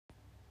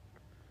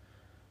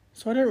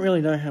So I don't really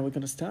know how we're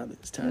going to start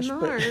this, Tash. No,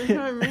 but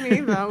no, me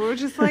neither. We were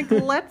just like,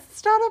 let's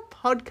start a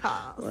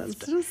podcast. Let's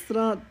just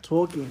start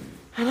talking.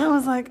 And I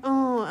was like,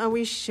 oh, are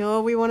we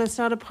sure we want to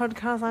start a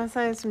podcast? I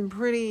say some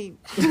pretty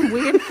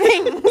weird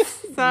things.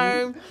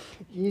 So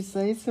You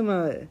say some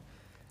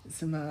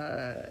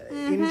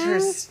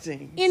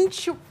interesting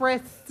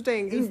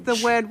interesting is the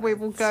word we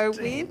will go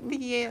with.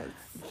 Yes.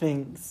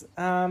 things.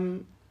 I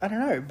don't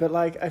know, but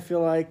like I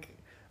feel like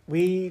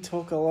we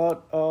talk a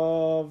lot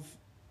of.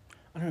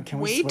 I don't know. Can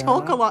we swear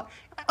talk on a lot.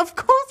 Of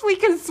course we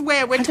can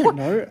swear. We're I don't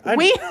know.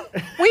 we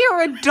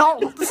are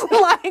adults.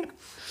 Like,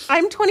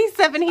 I'm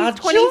 27, he's Our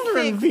 26.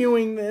 children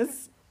viewing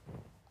this.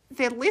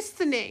 They're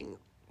listening.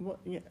 What?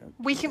 Yeah.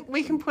 We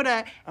can put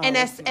a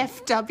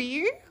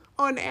NSFW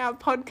on our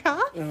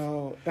podcast.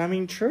 Oh, I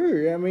mean,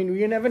 true. I mean,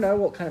 you never know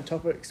what kind of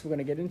topics we're going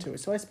to get into.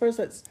 So I suppose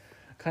that's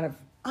kind of.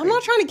 I'm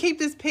not trying to keep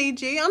this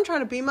PG. I'm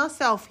trying to be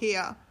myself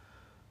here.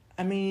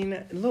 I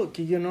mean, look,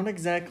 you're not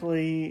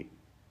exactly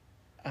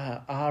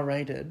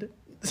R-rated.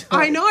 So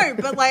I know,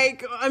 but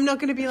like, I'm not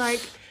going to be like.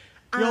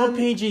 You're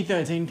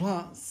PG-13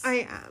 plus.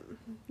 I am.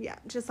 Yeah,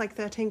 just like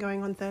 13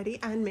 going on 30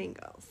 and Mean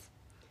Girls.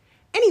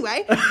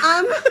 Anyway,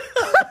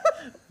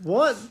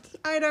 What?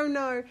 I don't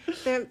know.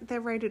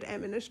 They're rated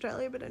M in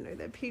Australia, but I know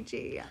they're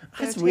PG.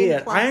 That's 13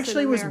 weird. plus I in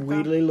actually was America.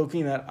 weirdly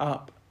looking that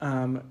up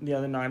the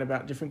other night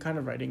about different kind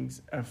of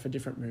ratings for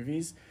different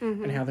movies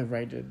and how they're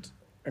rated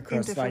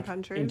across different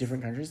countries. in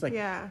different countries. Like,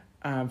 Yeah.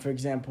 for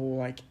example,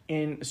 like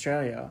in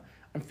Australia,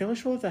 I'm fairly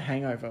sure The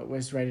Hangover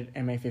was rated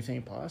MA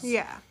 15 plus.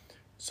 Yeah.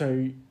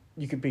 So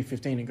you could be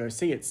 15 and go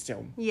see it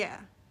still. Yeah.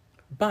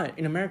 But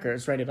in America,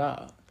 it's rated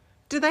R.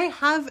 Do they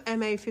have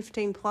MA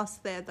 15 plus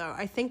there though?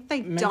 I think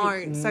they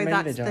don't. So maybe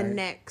that's they the don't.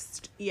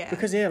 next. Yeah.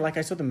 Because like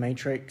I saw The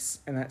Matrix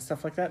and that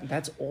stuff like that.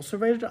 That's also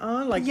rated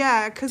R. Like,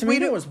 yeah, because to me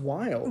that was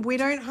wild. We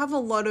don't have a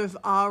lot of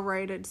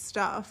R-rated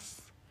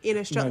stuff in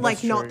Australia. No,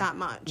 that's like, not true. that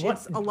much. What,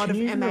 It's a lot can of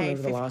you MA.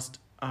 remember the last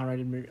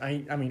R-rated movie?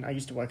 I mean, I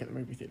used to work at the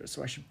movie theatre,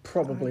 so I should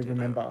probably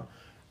remember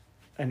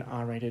an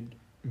R-rated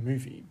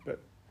movie. But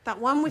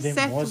that one with there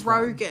Seth was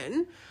one.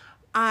 Rogen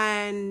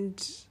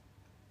and...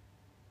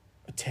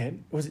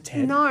 Ted? Was it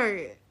Ted?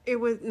 No,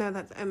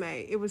 that's MA.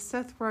 It was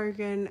Seth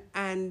Rogen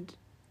and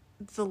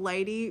the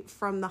lady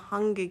from the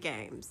Hunger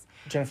Games.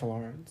 Jennifer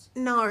Lawrence.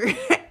 No,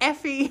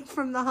 Effie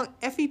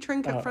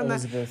Trinket from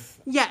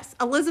Elizabeth. Yes,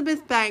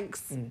 Elizabeth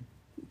Banks.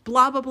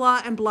 Blah, blah,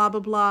 blah, and blah,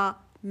 blah, blah,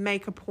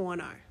 make a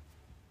porno.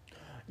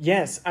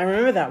 Yes, I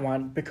remember that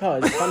one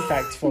because, fun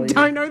fact for you.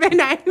 Don't know their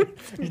names,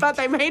 but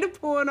they made a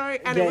porno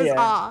and it was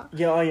R.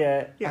 Yeah, oh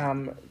yeah.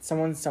 Yeah.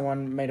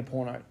 Someone made a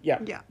porno. Yeah.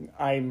 Yeah.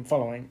 I'm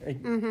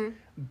following.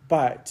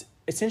 But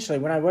essentially,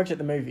 when I worked at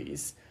the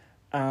movies,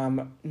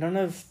 none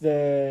of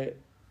the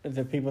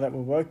people that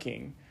were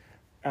working...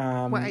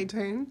 Were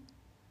 18?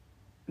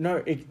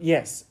 No,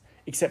 yes,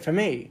 except for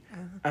me.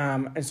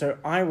 And so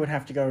I would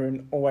have to go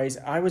and always...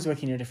 I was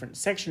working in a different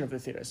section of the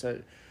theatre,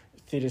 so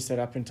theatre set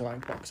up into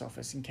like box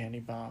office and candy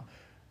bar,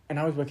 and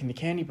I was working the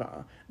candy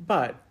bar.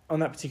 But on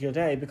that particular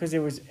day, because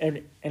there was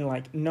and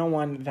like no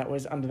one that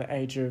was over the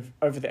age of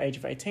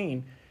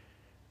 18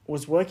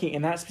 was working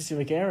in that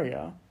specific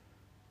area,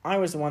 I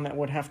was the one that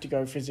would have to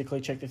go physically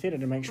check the theatre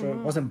to make sure it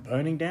wasn't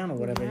burning down or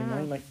whatever. You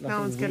know, like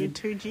No one's getting weird.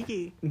 too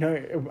jiggy.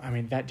 No, I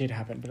mean that did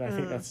happen, but I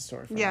think that's a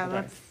story for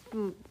another day.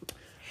 that's...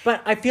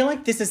 But I feel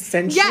like this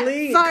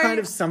essentially Yeah, so- kind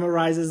of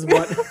summarizes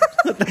what the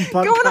podcast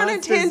Going on a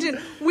is. tangent.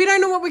 We don't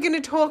know what we're going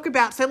to talk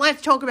about, so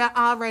let's talk about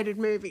R-rated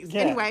movies.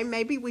 Yeah. Anyway,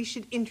 maybe we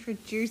should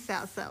introduce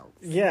ourselves.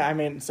 Yeah, I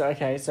mean, so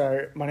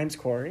my name's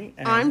Corey.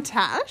 And I'm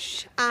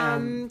Tash,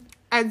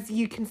 as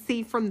you can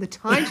see from the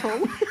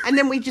title, and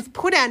then we just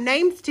put our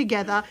names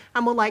together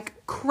and we're like,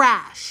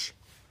 Crash.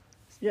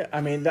 yeah,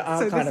 I mean, the R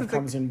So kind this of is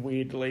comes in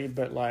weirdly,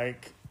 but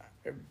like,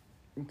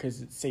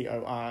 because it's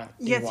Corey,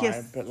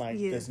 Yes, but like,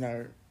 yes. there's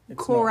no...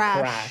 It's Crash.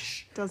 not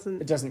Crash.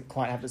 Doesn't... It doesn't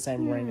quite have the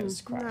same ring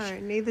as Crash. No,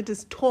 neither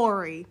does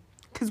Tory,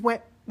 because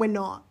we're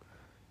not.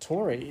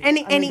 Tory?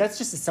 Any- I mean, any- that's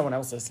just someone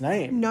else's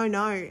name. No.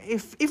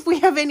 If we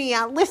have any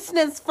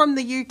listeners from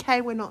the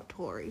UK, we're not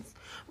Tories.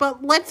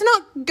 But let's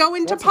not go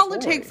into What's a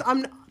politics.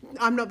 Tory?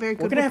 I'm not very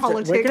We're good gonna with have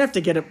politics. to. We're gonna have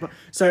to get it.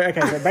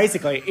 So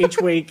basically, each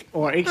week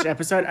or each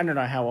episode, I don't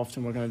know how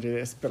often we're gonna do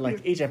this, but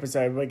like each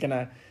episode, we're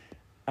gonna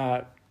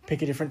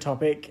pick a different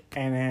topic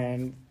and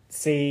then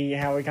see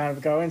how we kind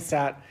of go and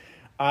start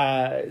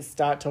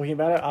talking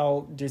about it.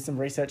 I'll do some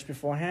research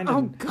beforehand. Oh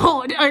And,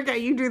 God! Okay,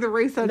 you do the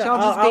research. No,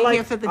 I'll just be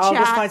here for the I'll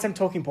chat. just find some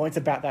talking points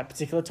about that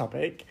particular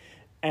topic,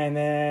 and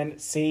then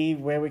see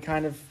where we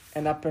kind of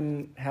end up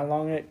and how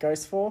long it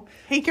goes for.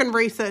 He can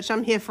research.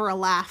 I'm here for a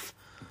laugh.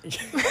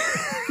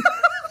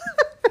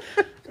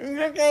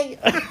 Okay.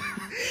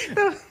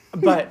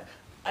 But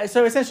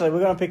so essentially, we're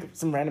going to pick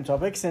some random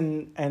topics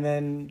and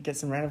then get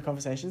some random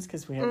conversations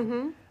because we have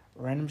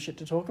random shit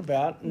to talk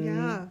about. And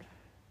Yeah.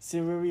 See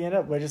where we end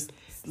up. We're just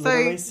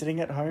literally sitting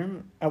at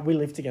home. We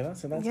live together,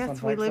 so that's a fun Yes,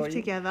 fact we for live you.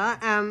 together.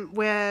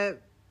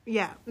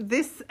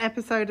 This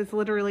episode is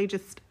literally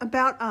just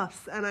about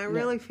us, and I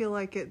really feel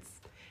like it's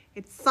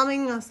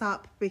summing us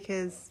up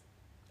because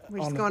We're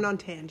just going on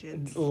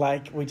tangents.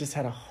 Like, we just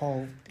had a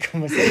whole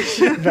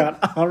conversation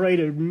about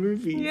R-rated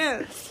movies.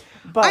 Yes.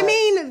 But, I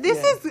mean,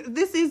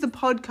 this is a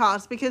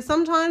podcast because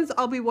sometimes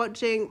I'll be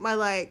watching my,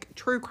 like,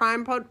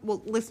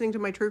 listening to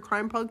my true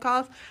crime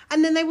podcast,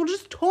 and then they will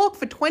just talk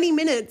for 20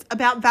 minutes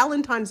about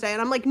Valentine's Day,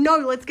 and I'm like, no,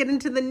 let's get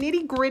into the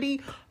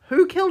nitty-gritty.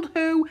 Who killed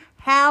who?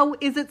 How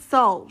is it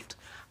solved?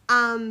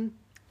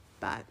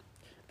 But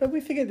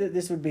we figured that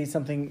this would be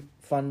something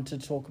fun to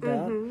talk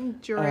about.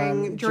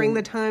 During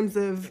the times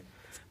of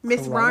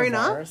Miss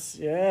Rona.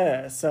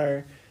 Yeah,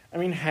 so, I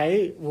mean,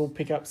 hey, we'll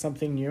pick up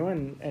something new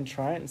and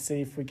try it and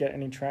see if we get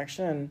any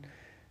traction and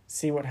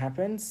see what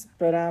happens.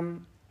 But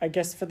I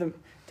guess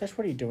Tash,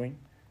 what are you doing?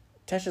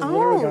 Tash is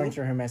literally going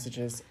through her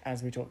messages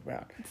as we talk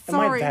about.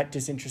 Sorry. Am I that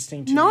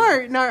disinteresting to you?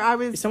 No, I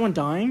was... Is someone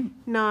dying?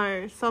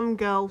 No, some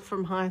girl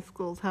from high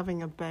school's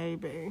having a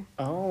baby.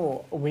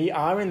 Oh, we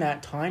are in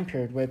that time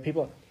period where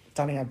people are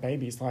starting to have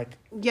babies, like...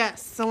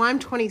 Yes, so I'm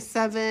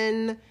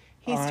 27...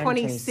 He's I'm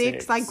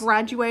 26. I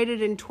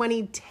graduated in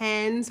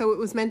 2010, so it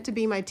was meant to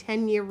be my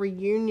 10-year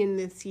reunion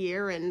this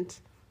year, and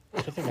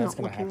I think it's that's not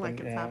going to looking happen. like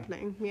it's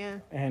happening. Yeah.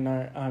 And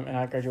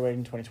I graduated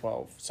in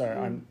 2012, so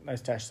I'm,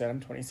 as Tash said, I'm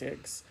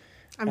 26.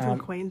 I'm from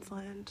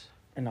Queensland.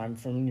 And I'm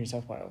from New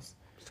South Wales.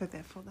 So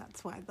therefore,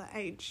 that's why the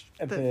age,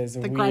 There's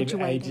a the weird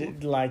graduating.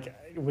 age. Like,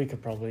 we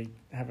could probably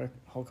have a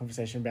whole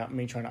conversation about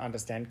me trying to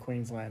understand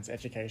Queensland's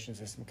education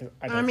system, because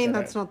I mean,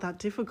 that's not that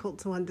difficult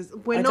to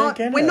understand. We're don't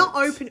get it. not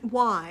open.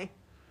 Why?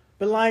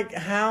 But, like,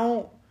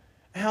 how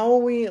are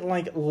we,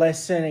 like,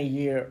 less than a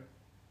year?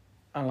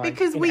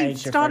 Because we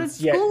started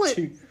school at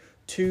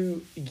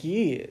 2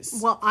 years.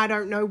 Well, I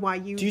don't know why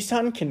you... Do you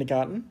start in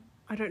kindergarten?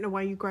 I don't know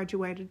why you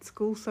graduated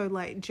school so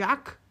late.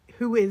 Jack,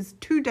 who is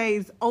 2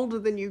 days older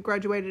than you,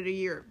 graduated a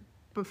year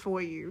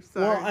before you.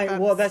 So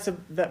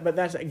but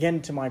that's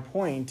again to my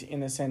point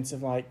in the sense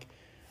of, like,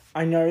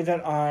 I know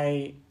that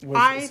I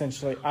was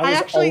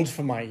old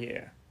for my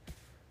year.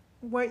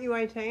 Weren't you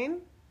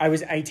 18? I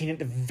was 18 at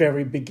the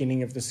very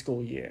beginning of the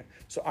school year.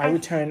 So I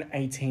would turn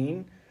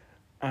 18,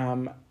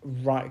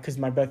 right, because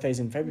my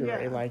birthday's in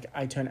February. Yeah. Like,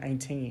 I turn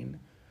 18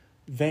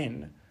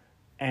 then.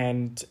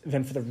 And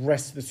then for the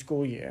rest of the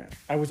school year,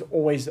 I was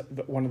always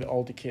one of the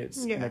older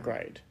kids in the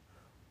grade.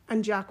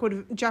 And Jack would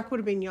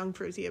have been young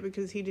for his year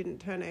because he didn't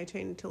turn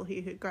 18 until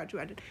he had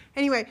graduated.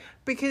 Anyway,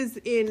 because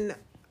in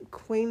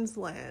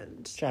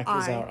Queensland... Jack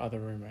is our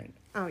other roommate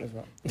as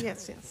well.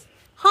 Yes.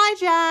 Hi,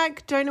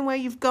 Jack. Don't know where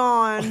you've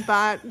gone,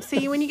 but see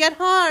you when you get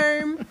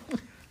home.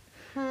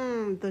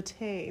 The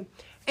tea.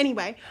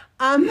 Anyway,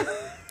 I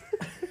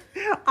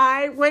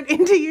went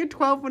into year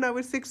 12 when I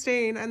was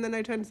 16, and then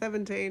I turned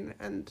 17,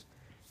 and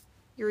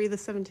you're either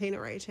 17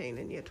 or 18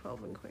 in year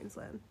 12 in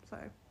Queensland, so...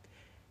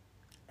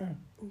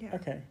 Yeah.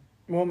 Okay.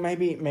 Well,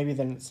 maybe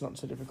then it's not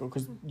so difficult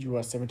because you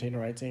are 17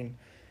 or 18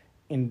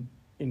 in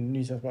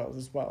New South Wales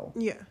as well.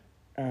 Yeah.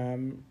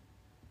 But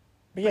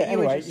yeah,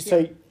 anyway,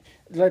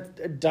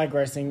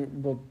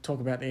 digressing, we'll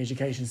talk about the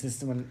education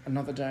system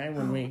another day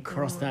when we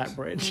cross that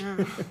bridge.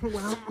 Yeah.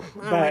 Well,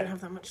 I don't have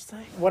that much to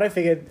say. What I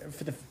figured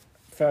for the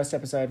first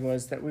episode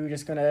was that we were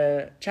just going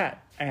to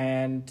chat,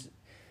 and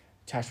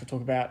Tash will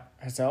talk about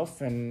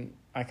herself, and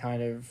I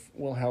kind of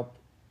will help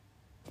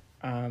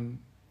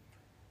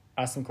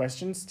ask some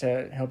questions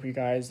to help you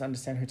guys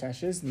understand who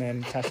Tash is, and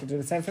then Tash will do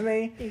the same for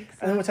me, and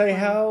then we'll tell you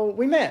how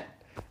we met.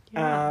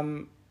 Yeah.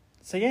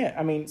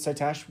 So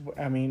Tash,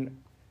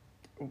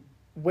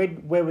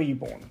 where were you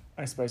born,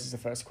 I suppose, is the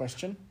first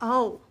question.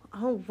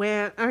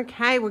 Where?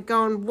 Okay, we're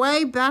going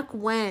way back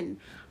when.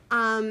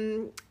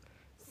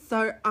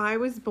 So I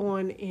was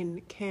born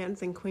in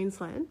Cairns in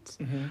Queensland,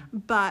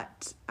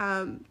 but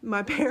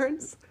my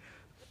parents,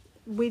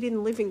 we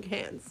didn't live in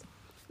Cairns.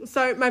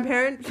 So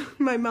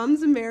my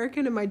mum's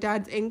American and my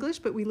dad's English,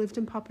 but we lived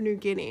in Papua New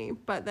Guinea.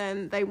 But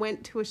then they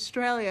went to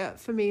Australia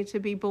for me to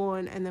be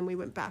born, and then we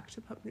went back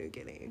to Papua New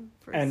Guinea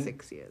for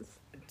 6 years.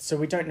 So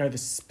we don't know the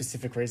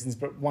specific reasons,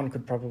 but one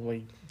could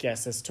probably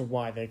guess as to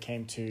why they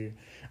came to...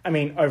 I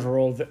mean,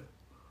 overall,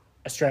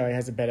 Australia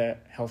has a better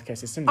healthcare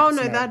system.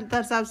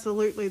 That's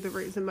absolutely the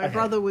reason. My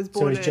brother was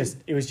born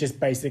it was just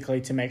basically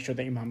to make sure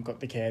that your mum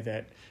got the care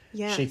that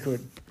she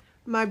could...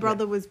 My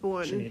brother was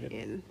born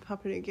in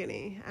Papua New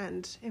Guinea,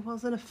 and it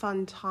wasn't a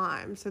fun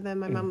time. So then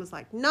my mum was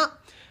like, "No,"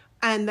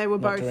 and they were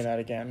Not both doing that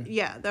again.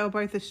 Yeah, they were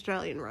both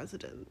Australian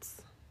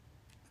residents.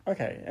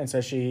 Okay, and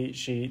so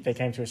they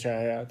came to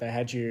Australia. They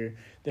had you,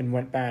 then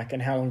went back.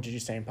 And how long did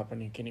you stay in Papua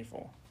New Guinea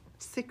for?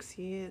 6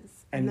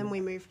 years, and then we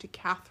moved to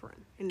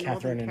Katherine in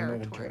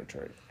Northern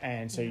Territory.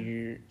 And so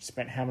you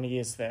spent how many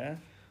years there?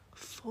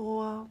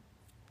 4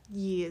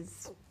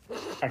 years.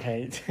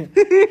 Okay.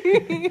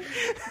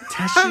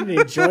 Tash didn't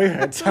enjoy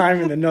her time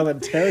in the Northern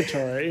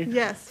Territory.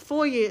 Yes,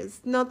 4 years.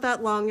 Not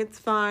that long. It's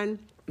fine.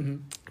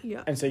 Mm-hmm.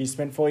 Yeah. And so you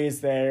spent 4 years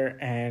there,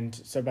 and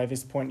so by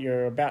this point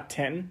you're about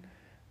 10,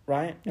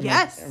 right?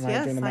 Yes, I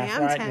am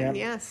right? 10, yep.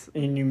 Yes.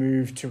 And you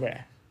moved to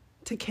where?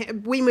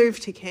 We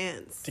moved to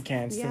Cairns. To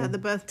Cairns. Yeah, the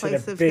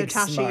birthplace of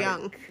Natasha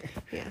Young.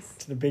 Yes.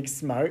 To the big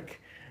smoke.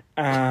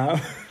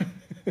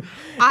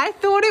 I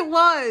thought it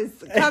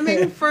was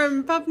coming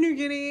from Papua New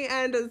Guinea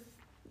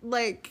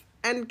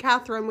and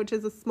Catherine, which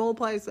is a small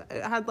place.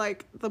 It had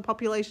like the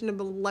population of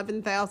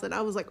 11,000.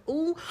 I was like,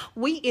 oh,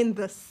 we in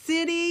the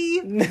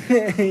city.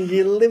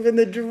 You live in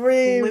the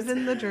dream. Live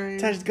in the dream.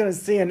 Tash's gonna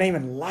see her name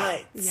in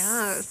lights.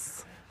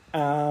 Yes.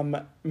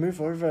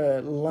 Move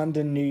over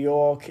London, New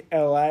York,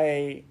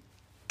 LA.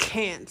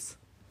 Cairns.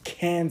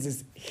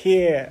 Kansas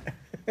here.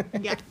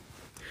 Yeah.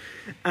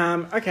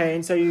 Okay,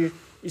 and so you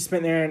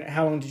spent there, and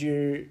how long did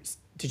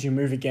you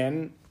move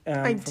again?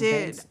 I did.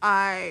 Cairns?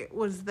 I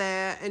was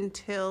there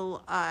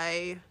until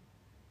I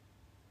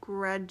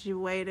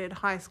graduated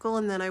high school,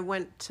 and then I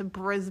went to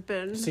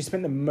Brisbane. So you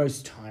spent the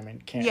most time in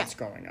Cairns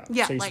growing up.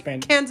 Yeah, so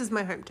Cairns is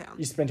my hometown.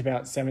 You spent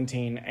about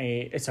 17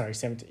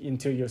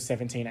 until you're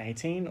 17,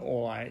 18,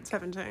 or like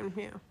 17,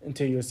 yeah.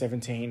 until you were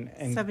 17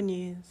 and 7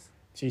 years.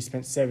 So you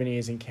spent 7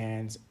 years in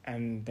Cairns,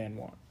 and then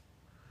what?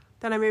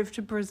 Then I moved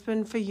to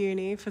Brisbane for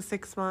uni for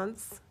 6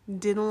 months.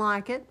 Didn't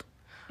like it.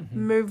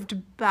 Mm-hmm.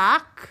 Moved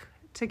back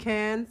to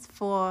Cairns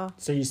for...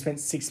 So you spent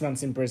 6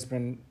 months in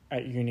Brisbane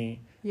at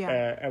uni.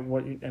 Yeah. At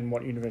what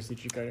university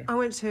did you go to? I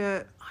went to... I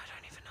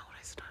don't even know what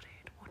I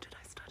studied. What did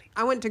I study?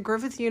 I went to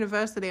Griffith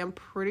University. I'm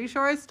pretty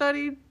sure I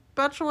studied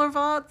Bachelor of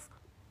Arts.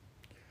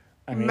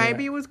 I mean,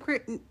 Maybe it was...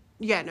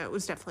 Yeah, no, it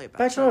was definitely a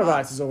Bachelor of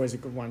Arts is always a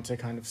good one to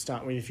kind of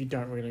start with if you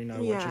don't really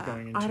know what you're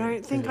going into. I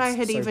don't think I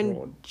had so even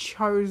broad.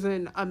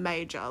 chosen a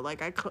major.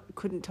 Like, I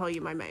couldn't tell you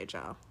my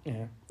major.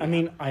 Yeah. I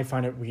mean, I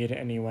find it weird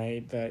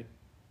anyway that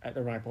at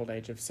the ripe old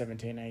age of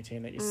 17,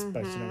 18 that you're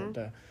supposed to know what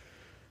the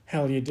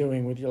hell you're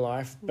doing with your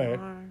life. But,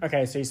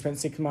 okay, so you spent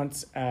 6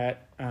 months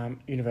at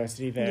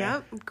university there.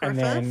 Yeah,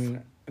 Griffith.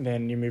 And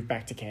then you moved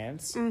back to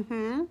Cairns.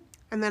 Mm-hmm.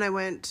 And then I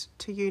went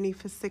to uni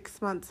for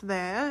 6 months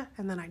there,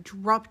 and then I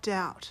dropped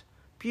out.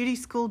 I'm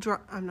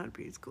not a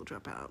beauty school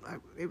dropout.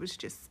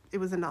 It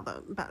was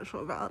another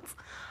Bachelor of Arts.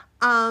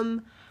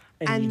 And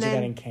you did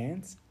that in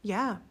Cairns?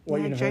 Yeah.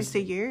 What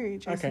university?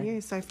 JCU. Okay.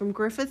 So from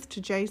Griffith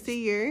to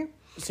JCU.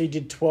 So you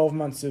did 12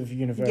 months of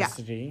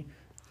university.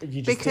 Yeah.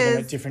 You just did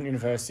them at different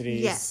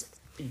universities. Yes.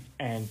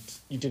 And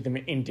you did them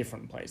in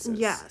different places.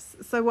 Yes.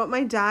 So what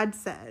my dad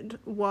said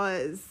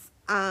was,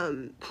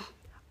 I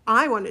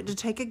wanted to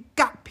take a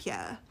gap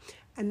year.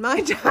 And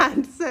my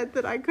dad said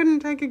that I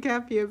couldn't take a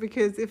gap year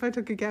because if I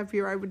took a gap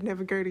year, I would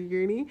never go to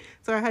uni.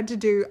 So I had to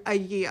do a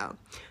year.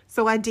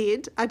 So I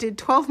did. I did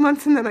 12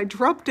 months and then I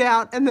dropped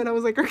out. And then I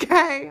was like,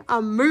 okay,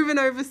 I'm moving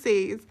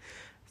overseas.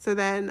 So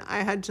then I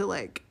had to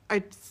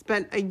I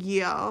spent a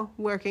year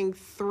working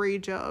 3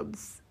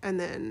 jobs and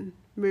then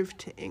moved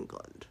to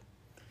England.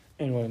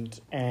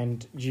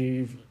 And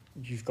you've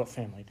got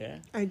family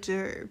there. I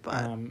do,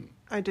 but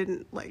I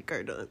didn't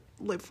go to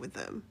live with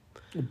them.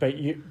 But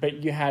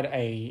you had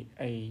I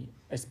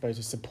suppose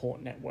a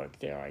support network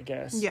there, I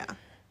guess. Yeah.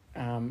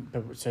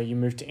 But so you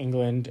moved to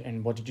England,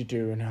 and what did you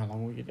do, and how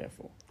long were you there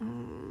for?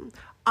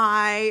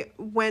 I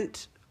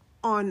went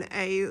on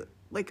a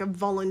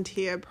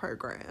volunteer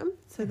program.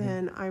 So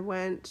then I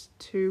went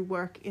to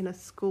work in a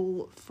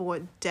school for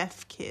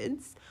deaf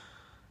kids,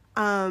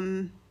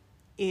 in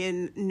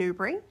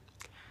Newbury,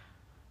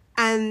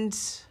 and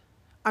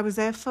I was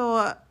there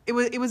for, it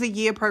was a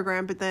year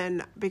program, but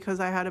then because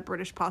I had a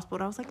British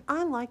passport, I was like,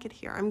 I like it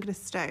here. I'm going to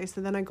stay.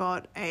 So then I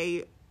got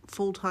a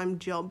full-time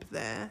job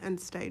there and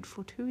stayed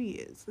for 2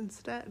 years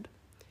instead.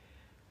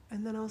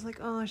 And then I was like,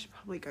 oh, I should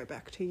probably go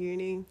back to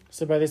uni.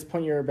 So by this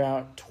point, you're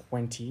about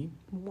 20.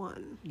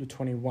 You're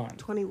 21.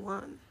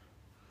 21.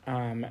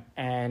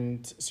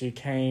 And so you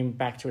came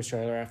back to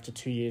Australia after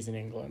 2 years in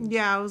England.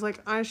 Yeah, I was like,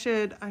 I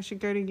should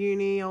go to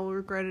uni. I'll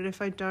regret it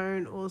if I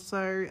don't.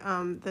 Also,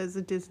 there's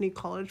a Disney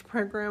college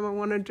program I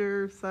want to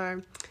do,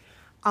 so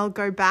I'll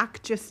go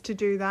back just to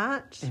do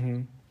that.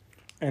 Mm-hmm.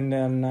 And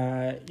then,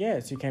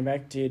 so you came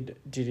back, did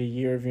a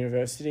year of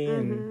university,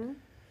 and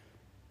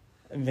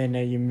then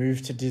you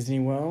moved to Disney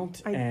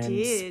World. I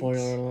did.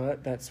 Spoiler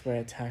alert, that's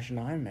where Tash and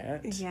I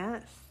met.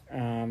 Yes.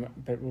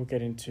 But we'll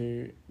get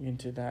into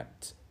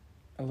that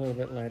a little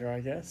bit later, I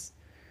guess.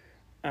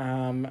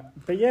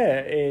 But yeah,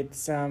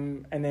 it's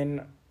and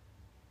then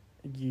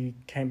you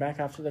came back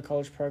after the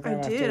college program.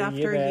 I did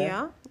after a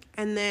year,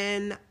 and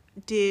then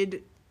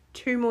did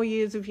 2 more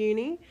years of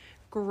uni.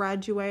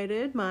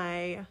 Graduated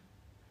my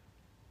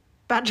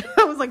bachelor.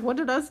 I was like, what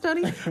did I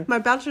study? My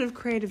Bachelor of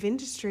Creative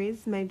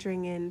Industries,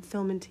 majoring in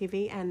film and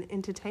TV and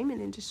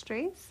entertainment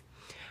industries.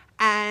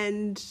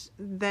 And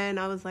then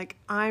I was like,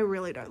 I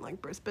really don't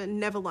like Brisbane.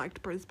 Never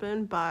liked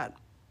Brisbane, but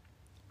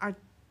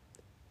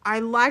I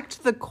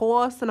liked the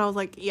course, and I was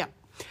like, yeah.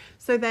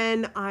 So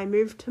then I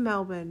moved to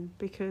Melbourne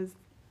because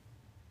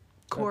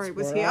Corey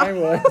was here. I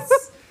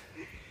was.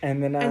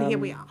 And then and here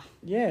we are.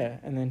 Yeah,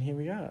 and then here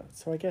we are.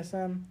 So I guess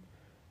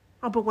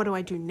Oh, but what do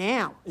I do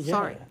now? Yeah.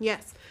 Sorry.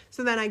 Yes.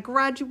 So then I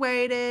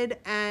graduated,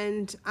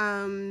 and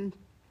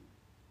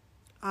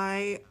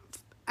I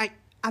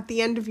at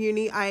the end of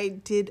uni I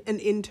did an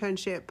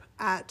internship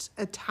at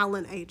a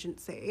talent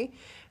agency,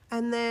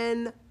 and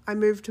then I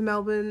moved to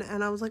Melbourne,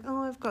 and I was like,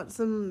 oh, I've got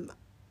some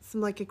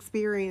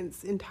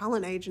experience in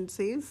talent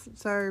agencies,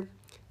 so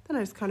then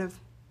I just kind of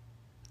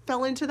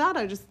fell into that.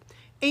 I just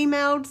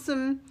emailed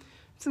some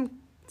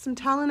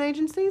talent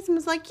agencies and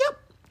was like, yep,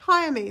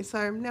 hire me.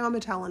 So now I'm a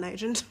talent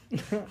agent.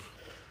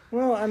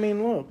 Well, I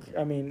mean, look,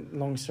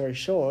 long story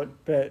short,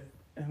 but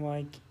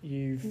like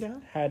you've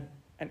had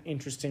an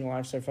interesting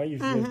life so far.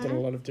 You've lived in a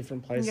lot of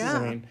different places. Yeah.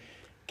 I mean,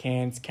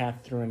 Cairns,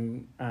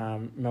 Catherine,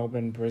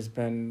 Melbourne,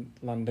 Brisbane,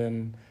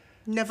 London.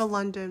 Never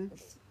London.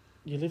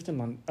 You lived in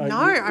London? No,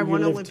 I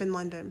want to live in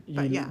London,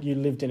 but You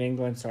lived in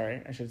England,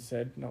 sorry, I should have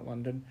said, not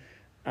London.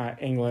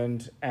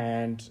 England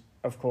and,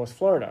 of course,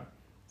 Florida.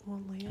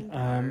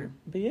 Orlando.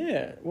 But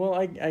yeah, well,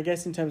 I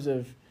guess in terms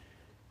of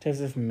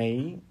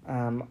me,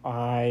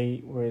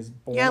 I was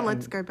born. Yeah,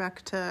 let's go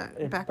back to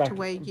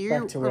where you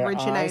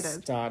originated.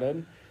 I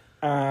started.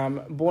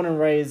 Born and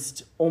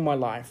raised all my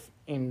life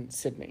in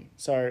Sydney,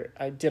 so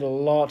I did a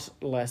lot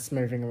less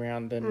moving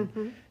around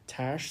than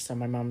Tash. So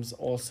my mum's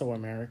also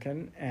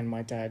American, and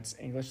my dad's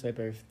English. They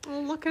both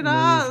look at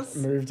us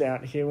moved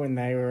out here when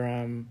they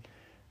were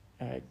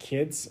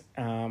kids,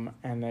 and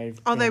they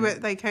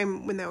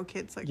came when they were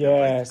kids. Like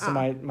so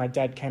my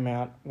dad came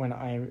out when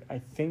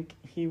I think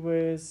he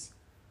was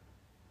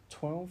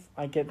 12.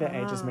 I get their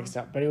ages mixed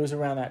up, but it was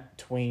around that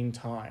tween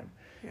time.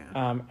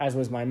 Yeah. As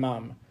was my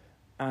mum,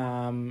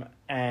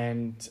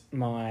 and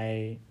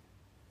my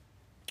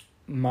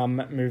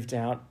mum moved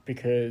out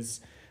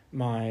because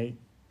my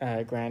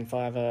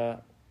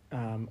grandfather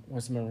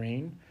was a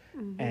Marine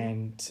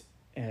and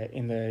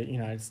in the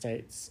United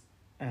States,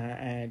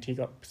 and he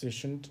got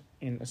positioned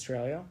in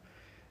Australia,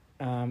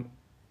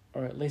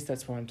 or at least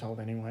that's what I'm told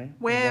anyway.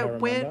 Where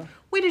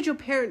did your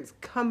parents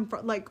come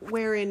from? Like,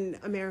 where in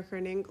America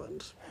and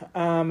England?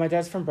 My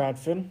dad's from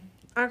Bradford.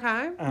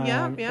 Okay.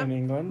 In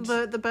England.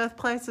 The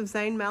birthplace of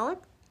Zayn Malik.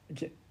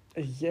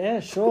 Yeah,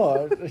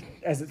 sure.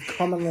 As it's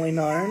commonly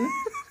known.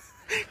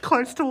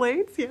 Close to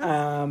Leeds,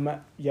 yeah.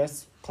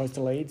 Yes, close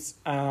to Leeds.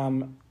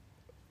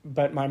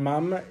 But my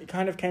mum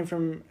kind of came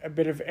from a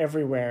bit of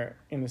everywhere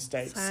in the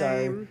States.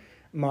 Same. So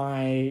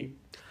my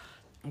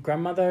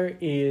grandmother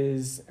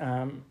is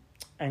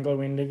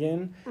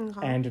Anglo-Indian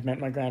and met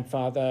my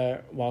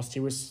grandfather whilst he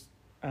was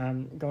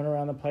going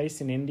around the place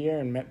in India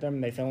and met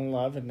them. They fell in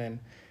love and then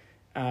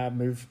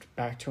moved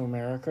back to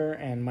America.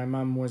 And my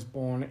mum was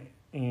born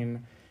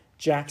in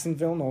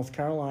Jacksonville, North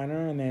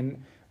Carolina,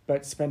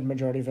 but spent the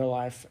majority of her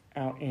life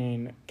out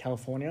in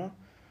California.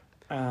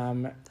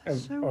 In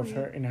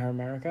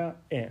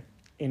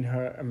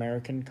her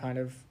American kind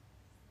of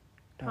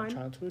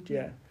childhood,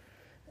 yeah.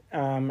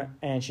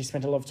 And she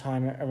spent a lot of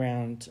time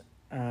around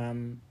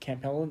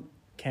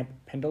Camp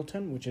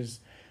Pendleton, which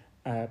is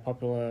a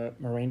popular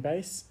Marine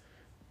base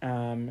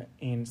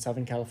in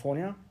Southern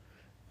California.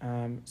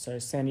 So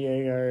San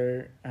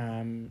Diego,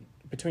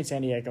 between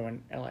San Diego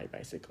and LA,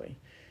 basically,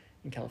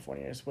 in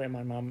California is where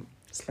my mum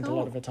spent a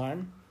lot of her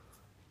time.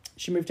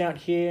 She moved out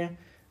here,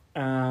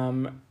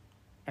 and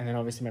then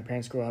obviously my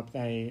parents grew up.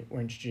 They were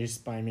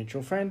introduced by a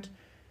mutual friend,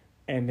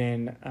 and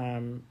then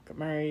got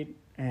married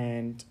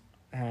and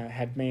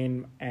had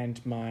me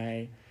and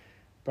my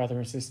brother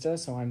and sister.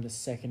 So I'm the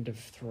second of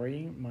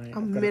three.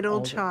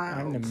 Middle child.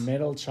 I'm the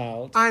middle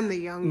child. I'm the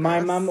youngest.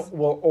 My mum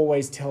will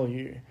always tell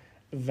you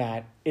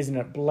that, isn't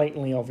it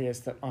blatantly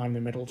obvious that I'm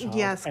the middle child?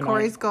 Yes,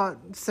 Corey's got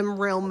some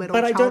real middle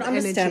child energy. But I don't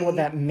understand what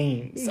that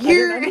means. I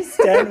don't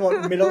understand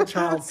what middle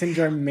child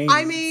syndrome means.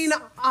 I mean,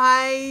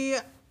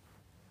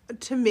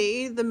 to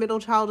me, the middle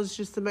child is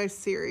just the most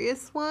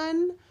serious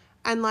one.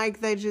 And,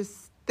 like, they're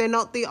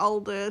not the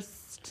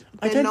oldest.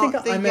 They're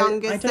not the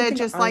youngest. They're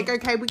just like,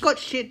 okay, we got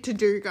shit to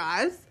do,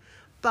 guys.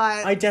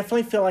 But I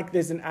definitely feel like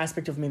there's an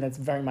aspect of me that's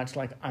very much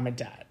like I'm a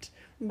dad,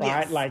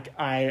 right? Yes. Like,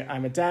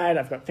 I'm a dad.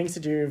 I've got things to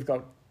do. I've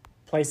got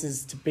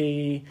places to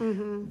be.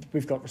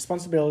 We've got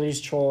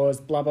responsibilities, chores,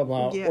 blah, blah,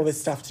 blah, all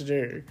this stuff to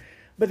do.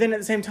 But then at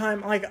the same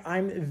time, like,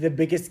 I'm the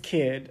biggest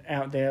kid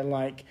out there.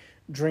 Like,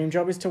 dream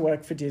job is to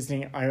work for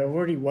Disney. I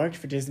already worked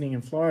for Disney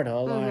in Florida.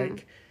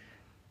 Like,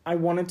 I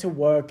wanted to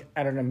work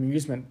at an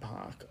amusement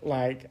park.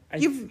 Like,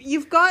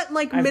 you've got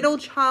like middle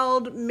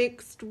child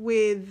mixed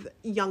with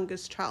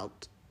youngest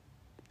child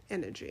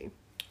energy.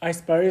 I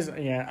suppose,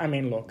 yeah. I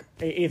mean, look,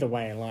 either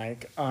way,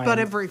 like... But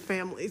every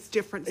family's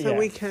different, so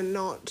we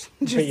cannot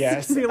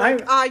just be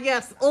like,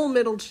 yes, all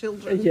middle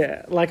children.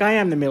 Yeah, like, I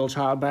am the middle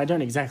child, but I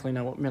don't exactly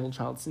know what middle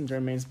child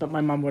syndrome means. But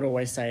my mum would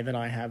always say that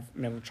I have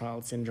middle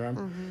child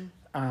syndrome.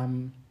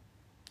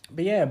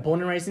 But yeah,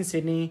 born and raised in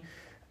Sydney.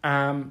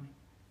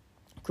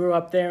 Grew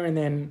up there, and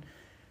then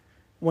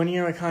one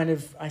year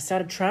I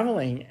started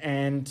traveling,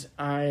 and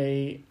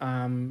I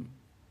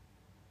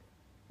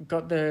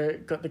got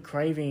the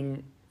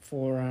craving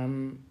for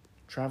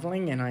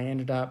traveling, and I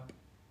ended up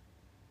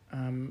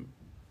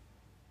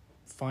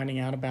finding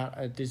out about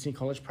a Disney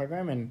college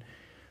program and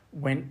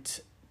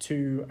went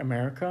to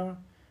America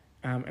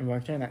and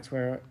worked there, and that's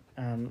where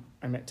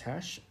I met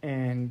Tash,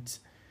 and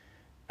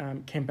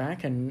came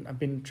back, and I've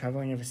been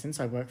traveling ever since.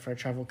 I work for a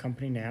travel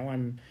company now.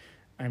 I'm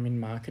in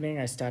marketing.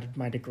 I started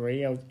my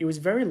degree. It was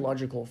very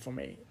logical for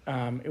me.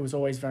 It was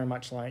always very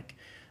much like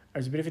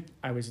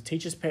I was a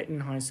teacher's pet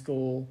in high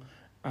school.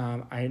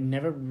 I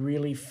never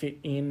really fit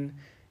in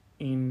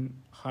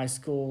high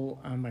school.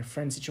 My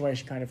friend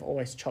situation kind of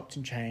always chopped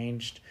and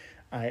changed.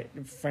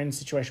 Friend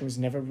situation was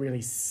never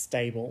really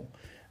stable.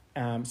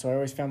 So I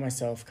always found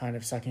myself kind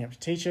of sucking up to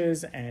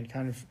teachers and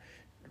kind of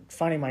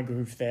finding my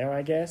groove there,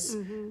 I guess.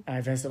 I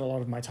invested a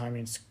lot of my time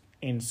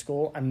in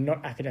school. I'm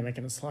not academic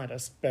in the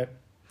slightest, but...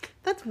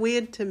 That's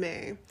weird to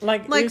me.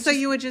 So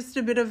you were just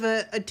a bit of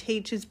a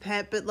teacher's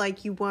pet, but,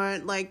 like, you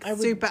weren't, like,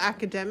 super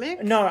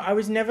academic? No, I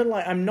was never,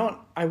 like...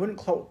 I wouldn't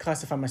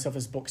classify myself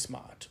as book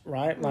smart,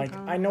 right? Like,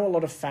 I know a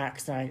lot of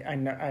facts,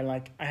 and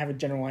I have a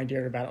general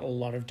idea about a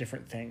lot of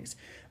different things.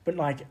 But,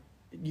 like,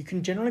 you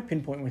can generally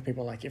pinpoint with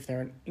people, like, if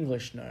they're an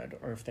English nerd,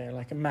 or if they're,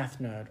 like, a math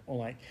nerd, or,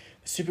 like,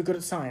 they're super good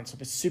at science, or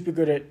they're super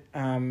good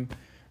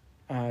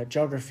at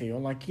geography, or,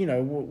 like, you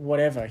know,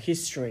 whatever,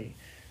 history.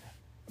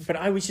 But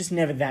I was just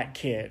never that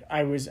kid.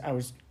 I was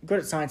good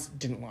at science,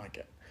 didn't like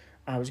it.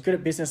 I was good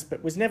at business,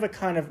 but was never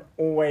kind of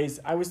always...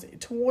 I was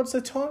towards the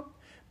top,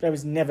 but I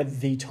was never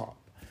the top.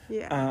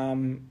 Yeah.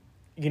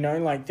 You know,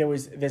 like,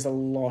 there's a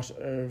lot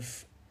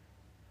of...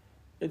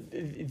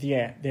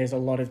 there's a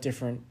lot of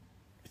different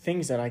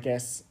things that I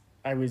guess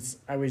I was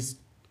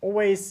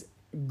always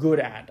good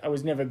at. I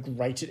was never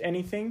great at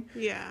anything.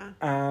 Yeah.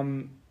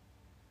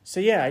 So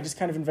yeah, I just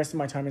kind of invested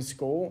my time in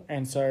school,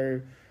 and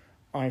so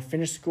I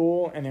finished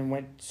school and then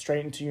went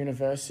straight into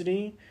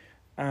university.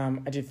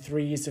 I did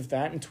 3 years of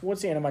that, and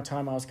towards the end of my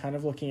time, I was kind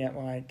of looking at,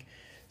 like,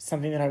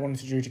 something that I wanted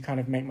to do to kind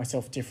of make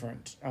myself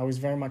different. I was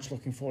very much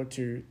looking forward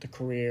to the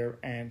career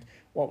and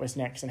what was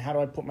next and how do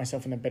I put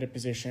myself in a better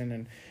position.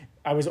 And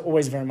I was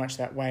always very much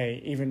that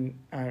way. Even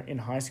in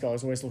high school, I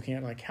was always looking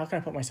at, like, how can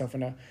I put myself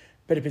in a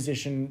better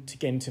position to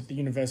get into the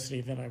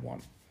university that I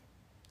want.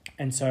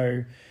 And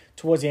so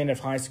towards the end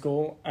of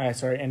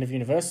end of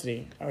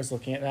university, I was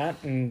looking at that,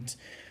 and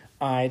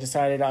I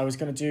decided I was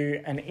going to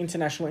do an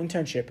international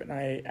internship, and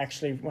I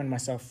actually went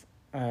myself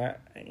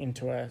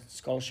into a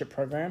scholarship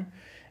program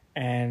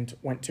and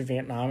went to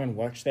Vietnam and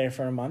worked there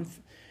for a month.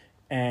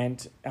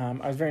 And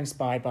I was very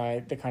inspired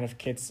by the kind of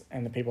kids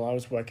and the people I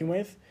was working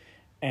with,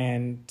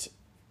 and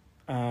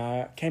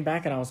came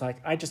back and I was like,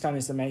 I just done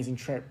this amazing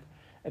trip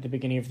at the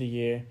beginning of the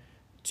year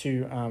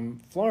to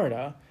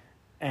Florida,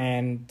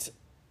 and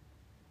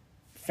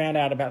found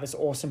out about this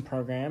awesome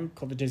program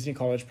called the Disney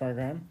College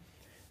Program,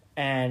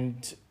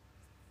 and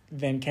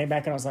then came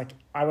back and I was like,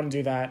 I want to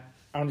do that.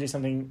 I want to do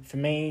something for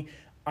me.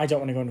 I don't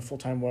want to go into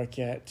full-time work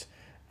yet.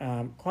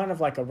 Kind of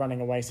like a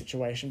running away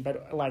situation,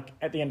 but, like,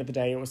 at the end of the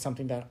day, it was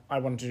something that I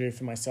wanted to do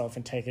for myself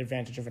and take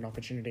advantage of an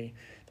opportunity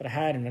that I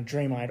had and a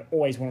dream I had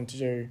always wanted to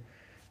do.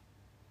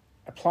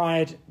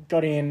 Applied,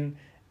 got in,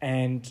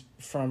 and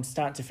from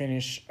start to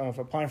finish of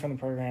applying for the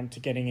program to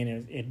getting in,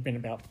 it had been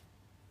about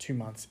 2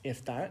 months,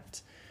 if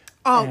that.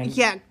 Oh,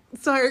 yeah.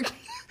 So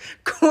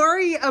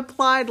Corey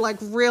applied, like,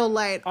 real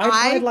late.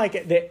 I applied, like,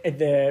 at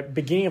the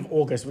beginning of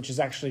August, which is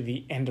actually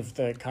the end of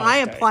the cutoff I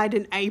applied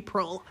in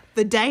April,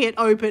 the day it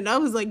opened. I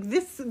was like,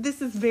 this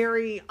is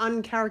very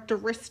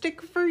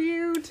uncharacteristic for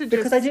you to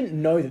Because I didn't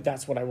know that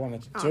that's what I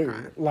wanted to do.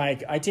 Okay.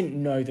 Like, I didn't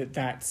know that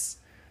that's...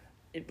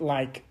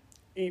 Like,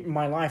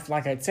 my life,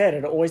 like I'd said,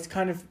 it always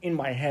kind of, in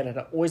my head, it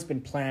had always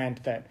been planned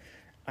that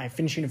I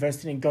finish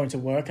university and go into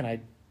work and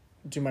I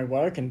do my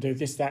work and do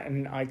this, that,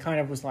 and I kind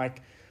of was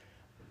like...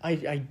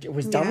 I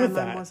was done with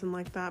that. Mine wasn't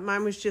like that.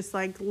 Mine was just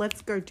like,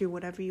 let's go do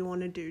whatever you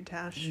want to do,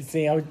 Tash.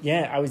 See, I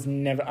was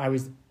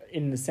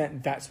in the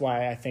sense, that's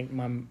why I think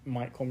Mum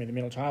might call me the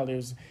middle child.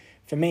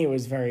 For me, it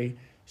was very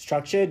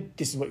structured.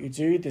 This is what you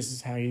do. This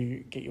is how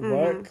you get your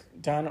work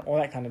done, all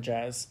that kind of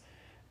jazz.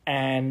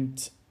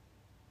 And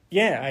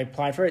yeah, I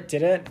applied for it,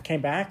 did it,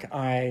 came back.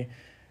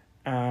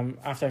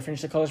 After I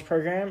finished the college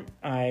program,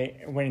 I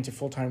went into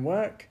full-time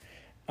work.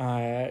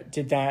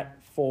 Did that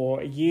for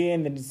a year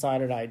and then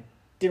decided I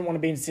didn't want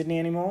to be in Sydney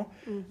anymore,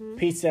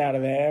 pieced out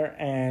of there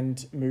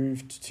and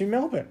moved to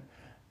Melbourne.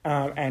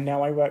 And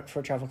now I work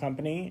for a travel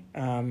company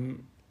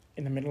in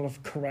the middle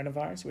of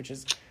coronavirus, which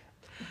is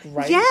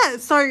great. Yeah,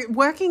 so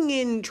working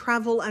in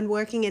travel and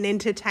working in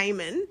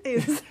entertainment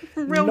is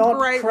real Not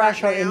great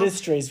crash right our now.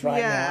 industries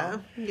right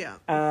now.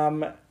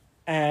 Yeah.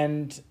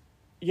 And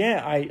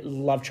yeah, I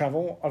love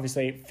travel.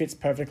 Obviously, it fits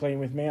perfectly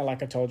with me.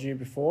 Like I told you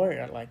before,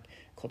 I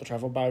caught the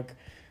travel bug.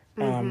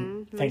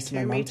 Thanks to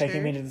my mum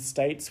taking me to the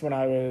States when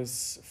I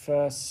was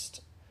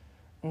first...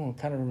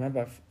 can't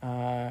remember.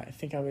 I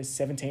think I was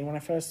 17 when I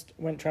first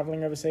went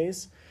travelling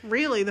overseas.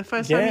 Really? The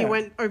first time you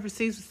went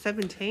overseas was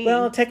 17?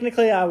 Well,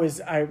 technically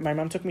my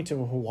mum took me to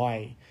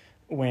Hawaii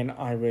when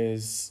I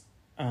was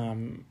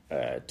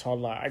a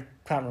toddler. I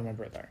can't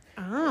remember it though.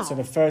 Oh. So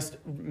the first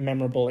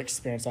memorable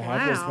experience I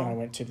had was when I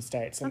went to the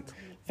States. And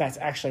that's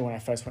actually when I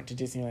first went to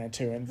Disneyland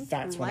too. And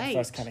that's when it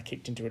first kind of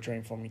kicked into a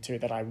dream for me too,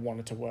 that I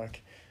wanted to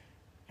work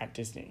at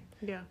Disney.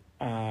 Yeah.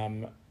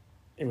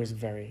 It was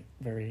very,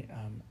 very...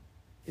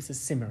 it's a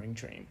simmering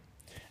dream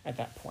at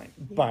that point.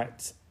 Yeah.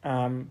 But,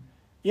 and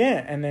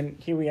then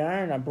here we are,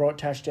 and I brought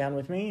Tash down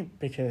with me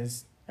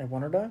because I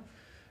wanted her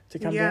to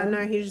come down. Yeah,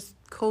 no, he just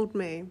called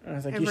me and I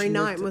was like, every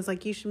night and was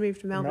like, you should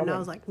move to Melbourne. And I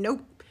was like,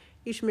 nope.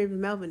 You should move to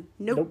Melbourne.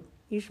 Nope.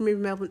 You should move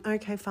to Melbourne.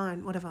 Okay,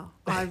 fine, whatever.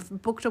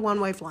 I've booked a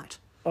one-way flight.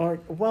 Oh,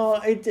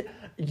 well,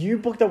 you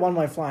booked a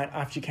one-way flight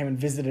after you came and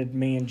visited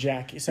me and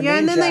Jack. So Yeah, me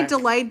and then Jack, they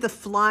delayed the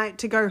flight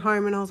to go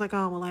home, and I was like,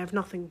 oh, well, I have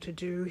nothing to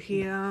do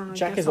here. I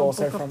Jack guess is I'll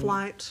also book a from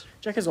flight.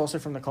 Jack is also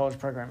from the college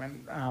program,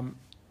 and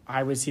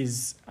I was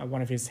his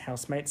one of his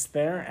housemates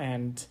there,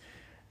 and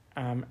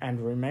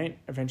roommate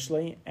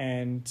eventually.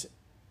 And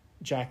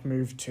Jack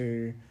moved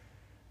to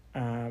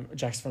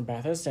Jack's from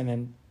Bathurst, and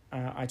then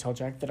I told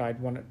Jack that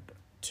I'd wanted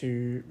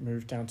to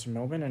move down to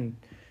Melbourne,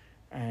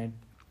 and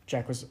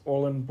Jack was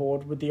all on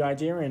board with the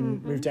idea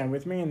and moved down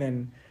with me, and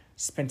then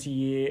spent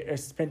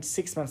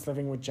 6 months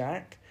living with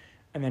Jack,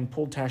 and then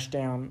pulled Tash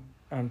down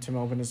to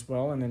Melbourne as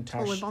well, and then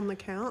Tash live on the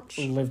couch.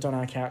 Lived on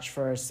our couch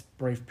for a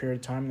brief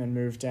period of time, and then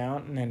moved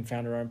out, and then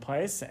found her own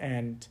place,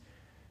 and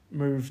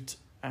moved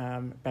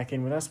back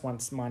in with us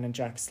once mine and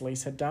Jack's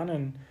lease had done,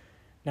 and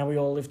now we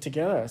all live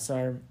together.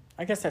 So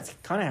I guess that's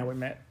kind of how we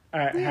met,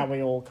 how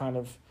we all kind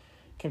of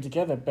came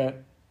together.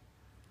 But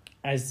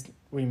as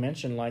we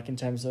mentioned, like in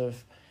terms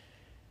of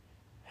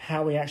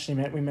how we actually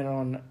met, we met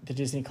on the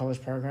Disney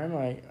College program.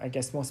 I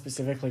guess more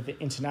specifically the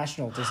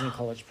International Disney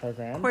College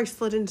program. Corey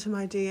slid into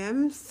my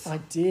DMs. I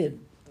did.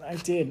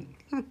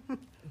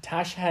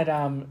 Tash had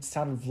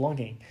started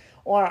vlogging,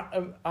 or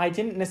I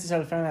didn't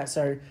necessarily find that.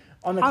 So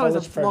on the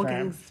college program,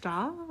 I was a vlogging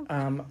star.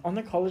 On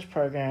the college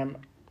program,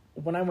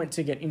 when I went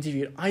to get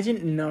interviewed, I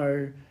didn't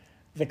know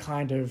the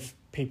kind of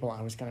people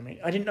I was going to meet.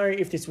 I didn't know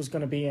if this was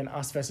going to be an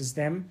us versus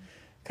them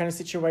kind of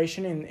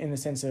situation in the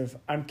sense of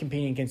I'm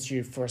competing against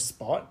you for a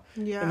spot.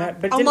 Yeah,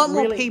 but a lot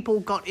more people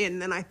got in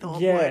than I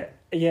thought would.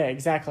 Yeah,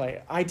 exactly.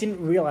 I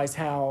didn't realise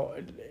how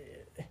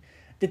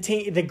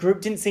the group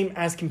didn't seem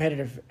as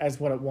competitive as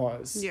what it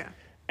was. Yeah.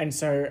 And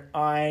so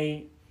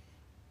I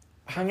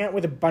hung out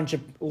with a bunch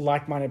of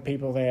like-minded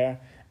people there,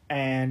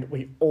 and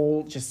we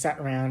all just sat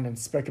around and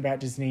spoke about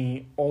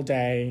Disney all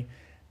day,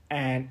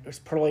 and it was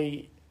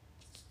probably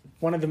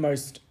one of the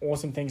most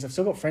awesome things. I've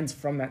still got friends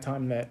from that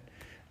time that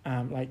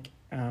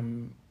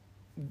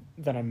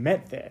that I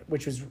met there,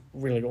 which was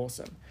really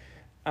awesome.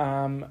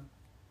 But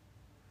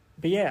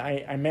yeah,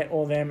 I met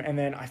all of them, and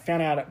then I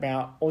found out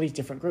about all these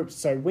different groups.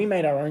 So we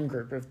made our own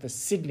group of the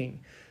Sydney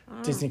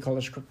Disney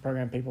College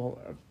program people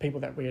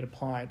that we had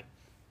applied.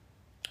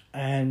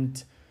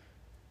 And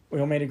we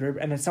all made a group,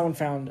 and then someone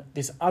found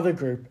this other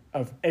group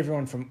of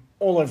everyone from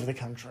all over the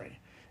country.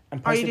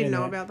 And you didn't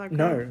know about that group?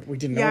 No, we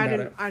didn't know about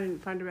it. I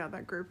didn't find about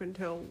that group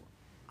until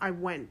I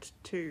went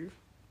to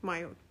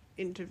my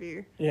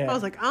interview. Yeah. I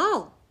was like,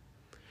 oh.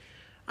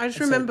 I just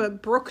remember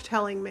Brooke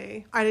telling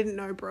me, I didn't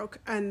know Brooke,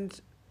 and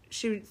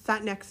she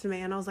sat next to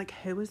me, and I was like,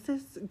 who is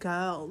this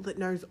girl that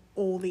knows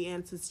all the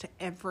answers to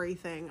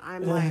everything?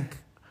 I'm like,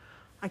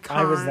 I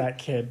can't. I was that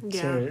kid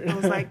too. I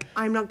was like,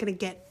 I'm not going to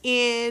get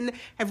in.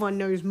 Everyone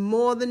knows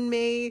more than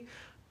me.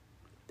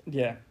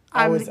 Yeah.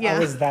 I was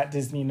that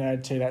Disney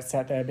nerd too that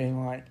sat there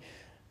being like,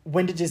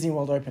 when did Disney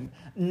World open?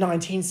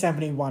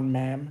 1971,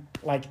 ma'am.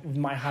 Like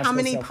my high school. How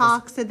many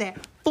parks are there?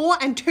 4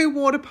 and 2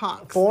 water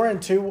parks. 4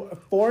 and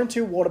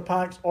 2 water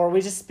parks. Or are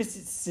we just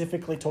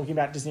specifically talking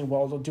about Disney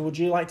World, or would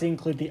you like to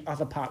include the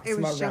other parks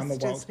from around the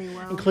world, Disney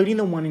World, including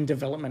the one in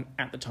development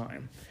at the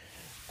time?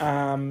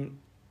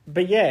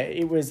 But yeah,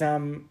 it was.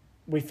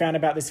 We found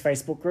about this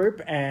Facebook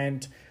group,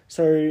 and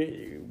so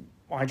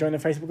I joined the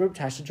Facebook group.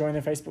 Tasha joined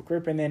the Facebook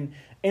group, and then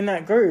in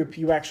that group,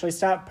 you actually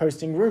start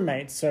posting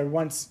roommates. So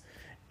once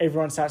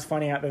everyone starts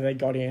finding out that they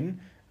got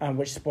in,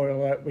 which, spoiler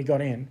alert, we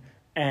got in,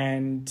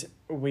 and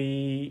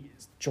we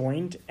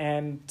joined,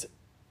 and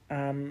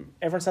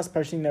everyone starts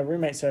posting their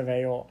roommate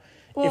survey, or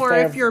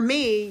if you're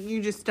me,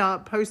 you just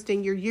start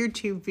posting your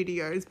YouTube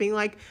videos, being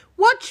like,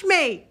 watch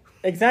me!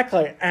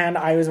 Exactly, and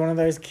I was one of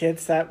those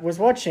kids that was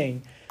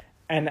watching,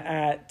 and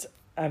at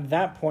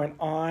that point,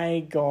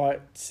 I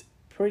got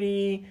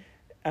pretty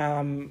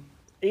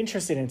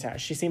interested in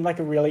Tash. She seemed like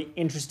a really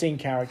interesting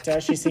character.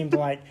 She seemed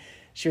like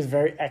she was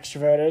very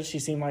extroverted. She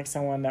seemed like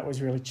someone that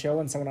was really chill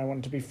and someone I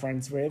wanted to be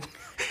friends with.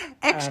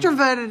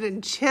 Extroverted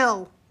and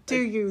chill. Do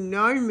you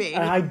know me?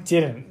 I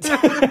didn't.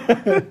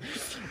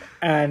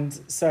 And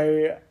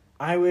so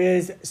I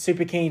was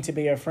super keen to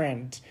be her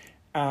friend.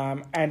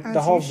 And as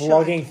the whole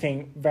vlogging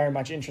thing very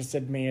much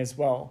interested me as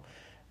well.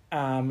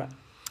 I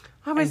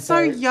was so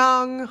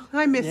young.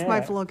 I miss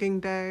my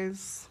vlogging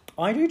days.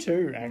 I do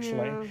too,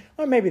 actually. Yeah.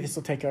 Well, maybe this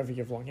will take over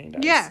your vlogging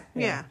days.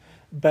 Yeah.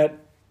 But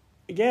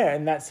yeah,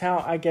 and that's how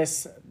I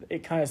guess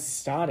it kind of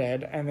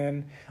started. And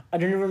then I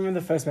don't even remember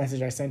the first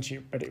message I sent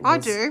you, but it was. I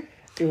do.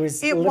 It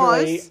was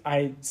literally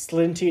I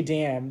slid into your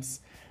DMs,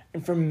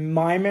 and from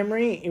my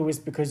memory, it was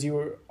because you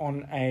were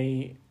on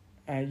the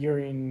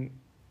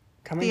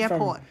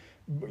airport.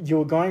 You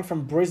were going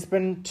from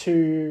Brisbane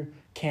to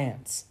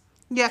Cairns.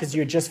 Yes. Because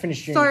you had just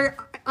finished uni. So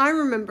I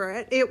remember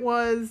it. It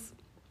was.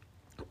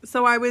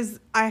 So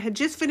I had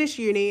just finished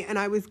uni, and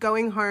I was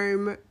going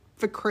home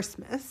for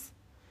Christmas,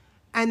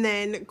 and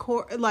then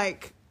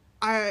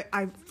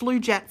I flew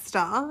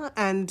Jetstar,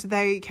 and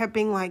they kept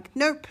being like,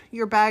 nope,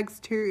 your bag's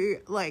too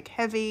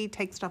heavy,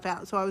 take stuff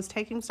out. So I was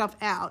taking stuff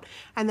out,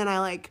 and then I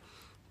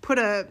put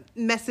a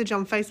message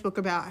on Facebook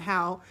about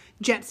how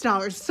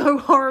Jetstar is so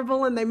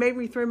horrible and they made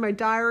me throw my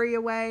diary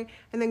away.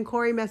 And then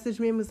Corey messaged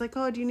me and was like,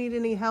 oh, do you need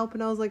any help?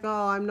 And I was like,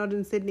 oh, I'm not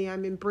in Sydney,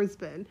 I'm in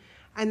Brisbane.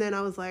 And then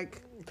I was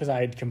like... Because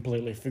I had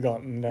completely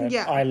forgotten that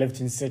Yeah. I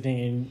lived in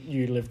Sydney and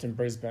you lived in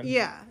Brisbane.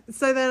 Yeah.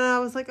 So then I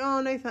was like,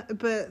 oh, no,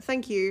 but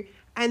thank you.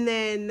 And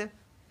then...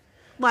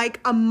 like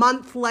a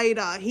month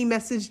later, he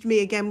messaged me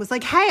again, was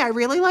like, hey, I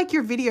really like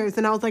your videos.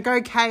 And I was like,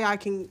 okay,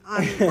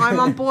 I'm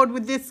on board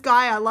with this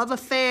guy. I love a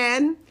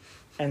fan.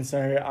 And so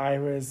I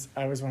was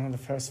one of the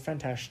first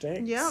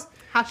Fantastics. Yep.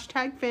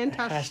 Hashtag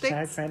Fantastics.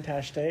 Hashtag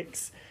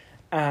Fantastics.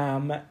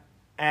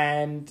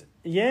 And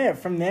yeah,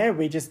 from there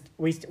we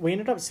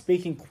ended up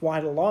speaking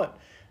quite a lot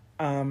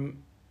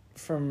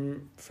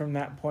from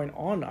that point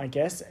on, I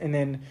guess. And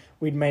then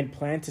we'd made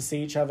plans to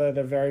see each other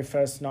the very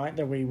first night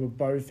that we were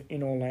both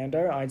in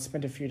Orlando. I'd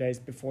spent a few days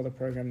before the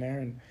program there,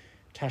 and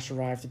Tash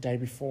arrived the day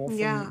before from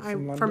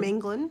London. From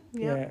England.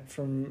 Yep. Yeah,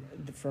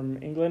 from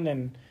England,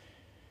 and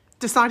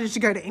decided to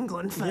go to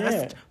England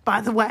first,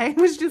 by the way. It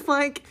was just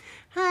like,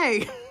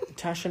 hey.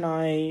 Tash and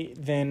I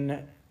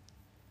then,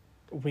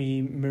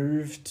 we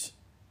moved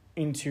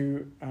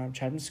into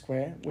Chatham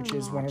Square, which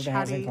is one of the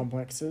housing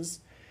complexes.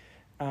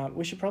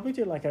 We should probably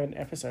do like an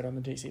episode on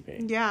the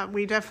DCP. Yeah,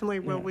 we definitely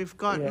will. Yeah. We've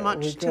got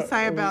much to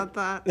say about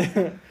that.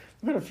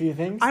 We've got a few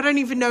things. I don't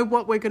even know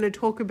what we're going to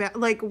talk about.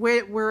 Like,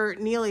 we're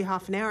nearly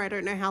half an hour. I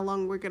don't know how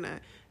long we're going to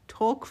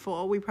talk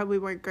for. We probably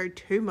won't go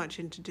too much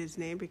into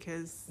Disney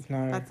because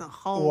that's a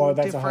whole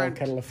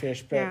kettle of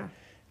fish. But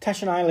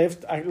Tash and I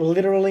lived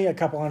literally a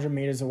couple hundred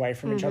meters away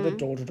from each other,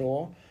 door to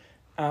door.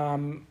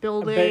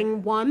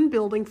 Building 1,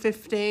 building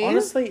 15.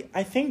 Honestly,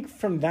 I think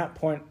from that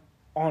point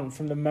on,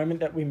 from the moment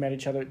that we met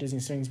each other at Disney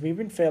Springs, we've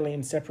been fairly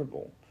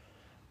inseparable.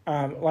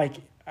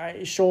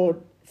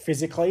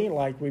 Physically,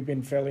 like we've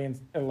been fairly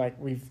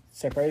we've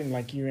separated, and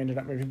like you ended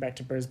up moving back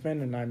to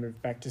Brisbane and I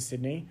moved back to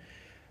Sydney.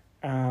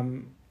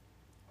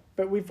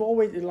 But we've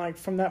always, like,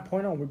 from that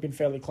point on, we've been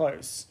fairly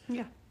close.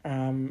 Yeah.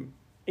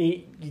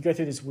 You go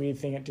through this weird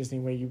thing at Disney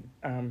where you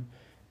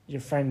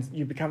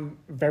become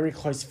very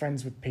close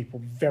friends with people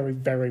very,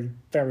 very,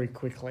 very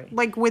quickly.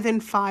 Like within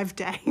 5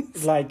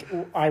 days. Like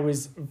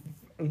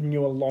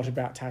knew a lot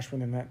about Tash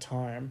within that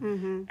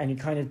time, and you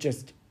kind of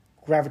just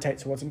gravitate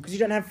towards them because you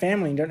don't have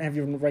family, you don't have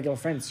your regular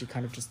friends, you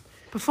kind of just...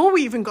 Before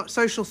we even got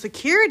social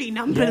security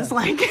numbers,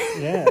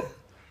 Yeah.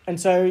 And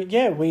so,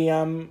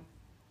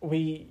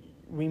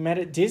 we met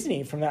at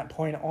Disney from that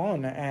point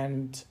on,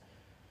 and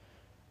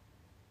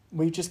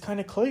we just kind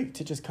of clicked.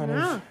 It just kind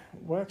of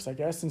works, I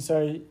guess. And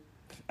so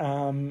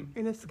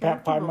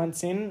about 5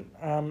 months in,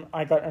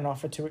 I got an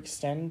offer to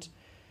extend,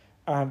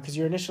 because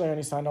you initially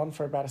only signed on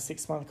for about a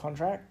 6-month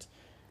contract,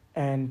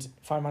 and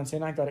 5 months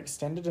in I got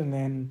extended. And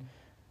then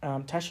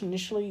Tash,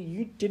 initially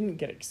you didn't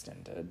get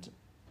extended,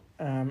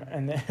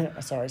 and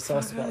then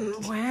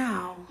self-spoke.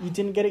 Wow. You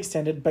didn't get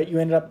extended, but you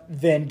ended up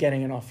then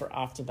getting an offer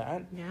after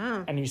that.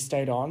 Yeah. And you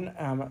stayed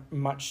on,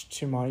 much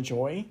to my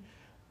joy,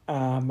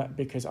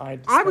 because I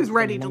was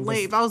ready to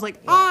leave. I was like,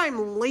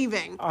 I'm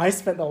leaving. I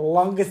spent the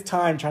longest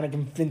time trying to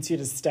convince you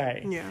to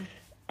stay. Yeah.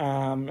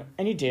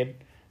 And you did,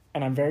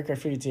 and I'm very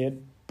grateful you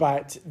did.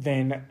 But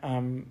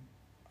then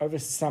over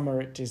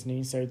summer at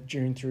Disney, so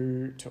June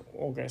through to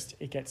August,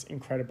 it gets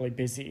incredibly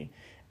busy.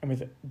 And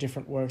with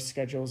different work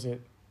schedules,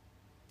 it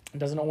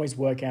doesn't always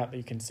work out that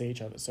you can see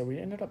each other. So we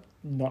ended up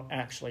not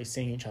actually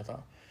seeing each other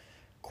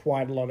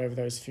quite a lot over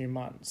those few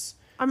months.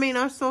 I mean,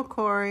 I saw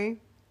Corey.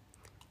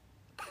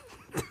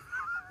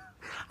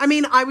 I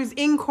mean, I was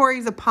in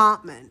Corey's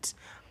apartment,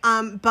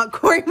 but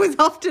Corey was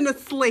often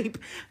asleep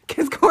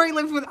because Corey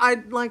lived with...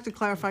 I'd like to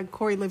clarify,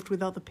 Corey lived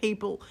with other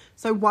people.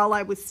 So while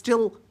I was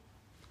still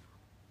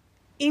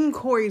in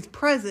Corey's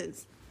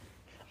presence,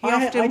 he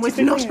often was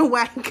not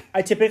awake.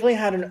 I typically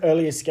had an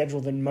earlier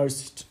schedule than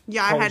most.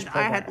 Yeah,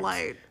 I had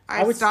late.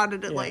 I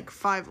started at like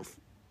 5,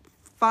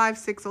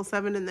 6 or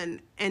 7 and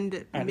then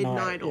end at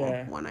midnight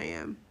or 1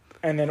 a.m.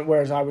 And then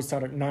whereas I would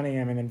start at 9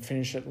 a.m. and then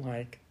finish at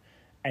like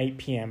 8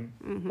 p.m.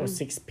 or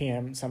 6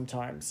 p.m.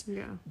 sometimes,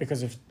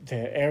 because of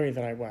the area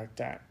that I worked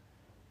at.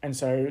 And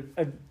so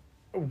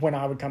when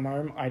I would come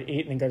home, I'd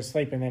eat and then go to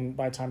sleep. And then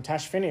by the time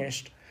Tash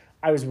finished,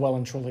 I was well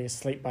and truly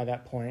asleep by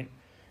that point.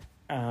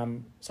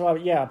 Our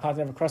paths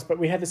never crossed, but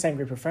we had the same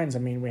group of friends. I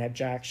mean, we had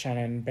Jack,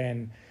 Shannon,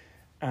 Ben,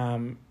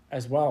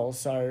 as well.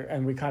 So,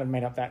 and we kind of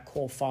made up that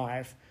core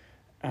 5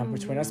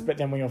 between us. But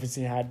then we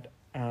obviously had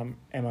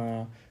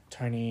Emma,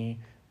 Tony,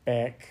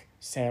 Beck,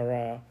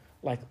 Sarah,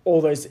 like all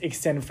those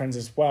extended friends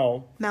as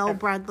well. Mel,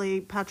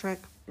 Bradley, Patrick.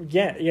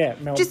 Yeah,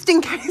 Mel. Just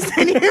in case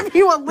any of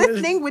you are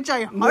listening, which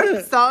I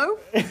hope so.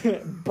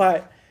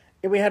 But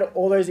we had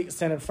all those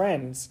extended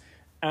friends,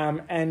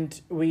 and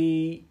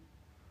we...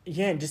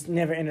 just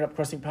never ended up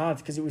crossing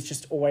paths because it was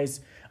just always...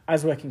 I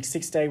was working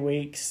 6-day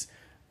weeks,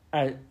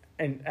 and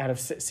out of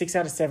 6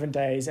 out of 7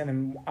 days, and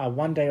then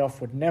 1 day off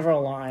would never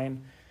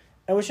align.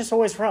 It was just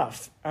always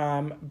rough.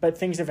 But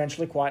things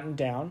eventually quietened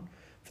down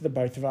for the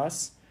both of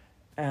us,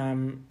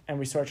 and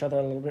we saw each other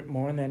a little bit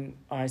more. And then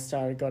I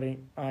got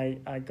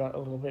a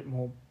little bit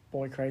more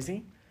boy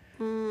crazy.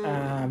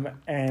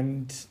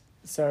 And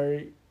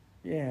so,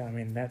 yeah, I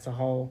mean, that's a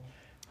whole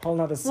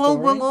nother story. Well,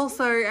 we'll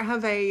also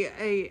have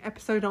a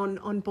episode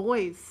on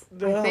boys,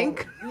 I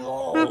think.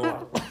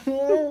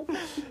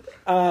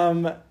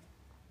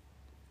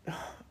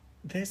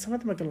 There's some of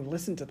them are going to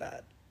listen to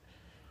that.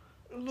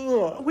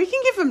 We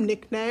can give them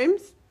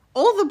nicknames.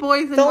 All the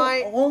boys in They'll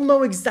my... all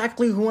know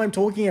exactly who I'm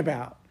talking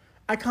about.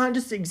 I can't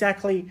just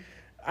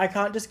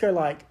go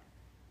like...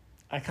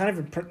 I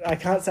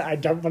can't say... I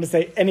don't want to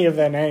say any of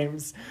their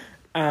names.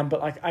 But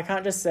like, I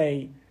can't just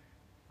say...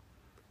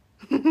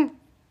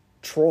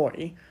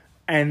 Troy...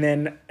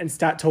 and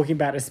start talking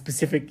about a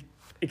specific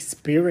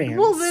experience.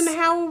 Well, then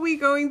how are we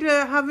going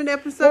to have an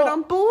episode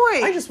on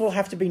boys? I just will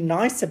have to be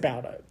nice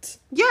about it.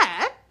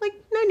 Yeah, like,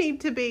 no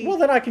need to be... Well,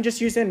 then I can just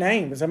use their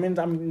names. I mean,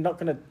 I'm not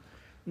gonna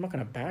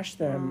bash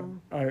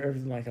them over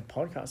like a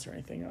podcast or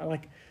anything.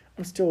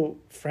 I'm still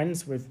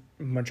friends with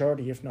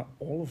majority, if not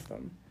all of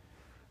them.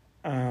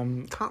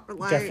 Can't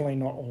relate. Definitely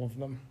not all of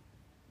them.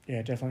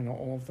 Yeah, definitely not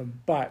all of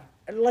them. But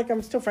like,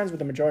 I'm still friends with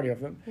the majority of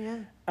them. Yeah.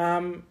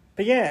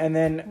 But yeah, and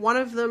then one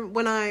of them,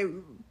 when I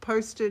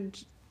posted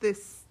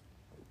this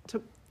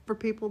for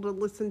people to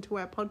listen to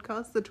our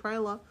podcast, the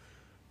trailer,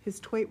 his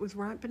tweet was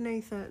right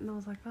beneath it, and I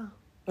was like,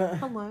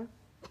 hello.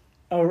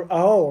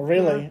 Oh,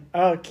 really? Yeah.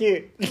 Oh,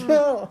 cute.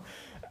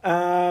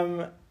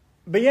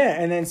 But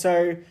yeah, and then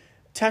so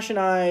Tash and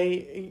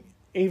I,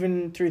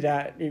 even through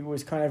that, it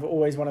was kind of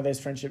always one of those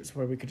friendships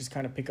where we could just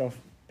kind of pick up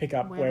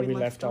where we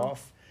left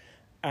off.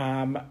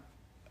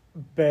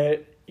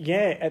 But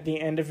yeah, at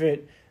the end of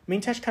it, me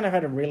and Tash kind of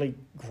had a really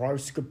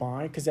gross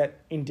goodbye, because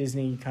in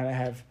Disney you kind of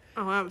have...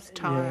 Oh, I was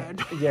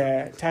tired.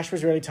 Yeah, Tash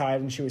was really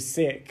tired and she was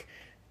sick,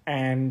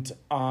 and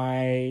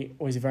I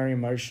was very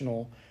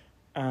emotional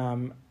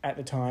at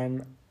the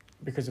time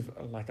because of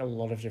like a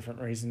lot of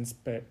different reasons,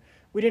 but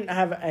we didn't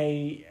have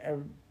a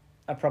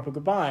proper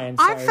goodbye, and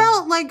so... I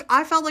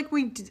felt like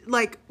we did,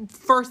 like,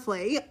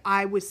 firstly,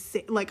 I was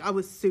sick, like, I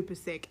was super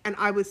sick, and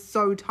I was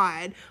so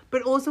tired,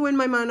 but also in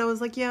my mind I was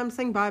like, yeah, I'm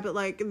saying bye, but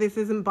like, this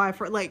isn't bye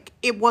for, like,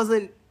 it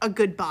wasn't a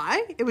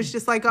goodbye. It was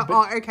just like,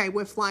 okay,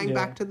 we're flying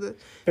back to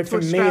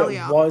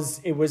Australia. Me,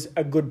 it was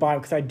a goodbye,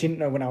 because I didn't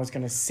know when I was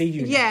going to see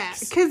you next. Yeah,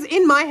 because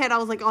in my head I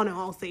was like, oh no,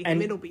 I'll see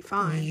him, it'll be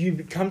fine.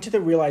 You come to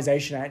the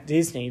realization at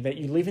Disney that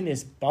you live in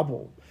this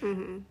bubble.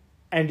 Mm-hmm.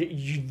 And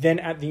you then,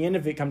 at the end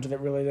of it, come to the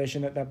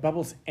realization that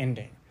bubble's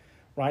ending,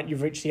 right?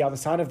 You've reached the other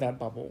side of that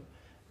bubble.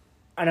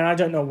 And I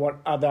don't know what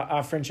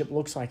our friendship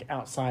looks like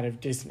outside of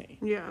Disney.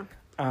 Yeah.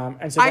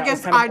 And so I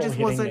guess I just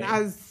wasn't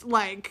as,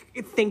 like,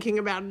 thinking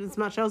about it as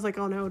much. I was like,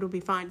 oh no, it'll be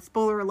fine.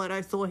 Spoiler alert,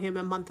 I saw him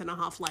a month and a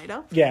half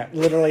later. Yeah,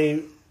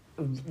 literally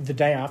the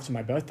day after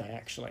my birthday,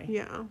 actually.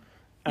 Yeah.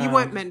 You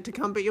weren't meant to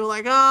come, but you were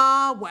like,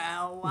 I'll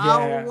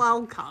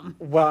come.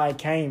 Well, I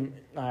came.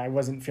 I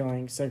wasn't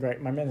feeling so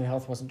great. My mental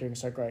health wasn't doing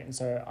so great. And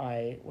so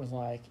I was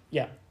like,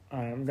 yeah,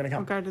 I'm going to come.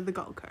 I'll go to the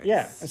Gold Coast.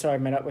 Yeah. And so I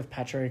met up with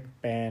Patrick,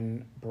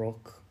 Ben,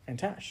 Brooke, and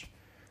Tash.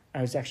 It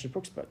was actually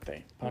Brooke's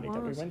birthday party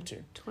that we went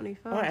to. 21st.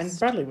 Oh, and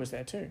Bradley was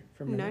there too.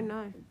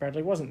 No.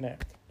 Bradley wasn't there.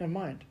 Never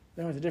mind.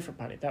 That was a different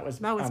party. That was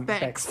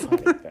Beck's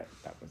party.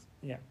 that was,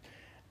 yeah.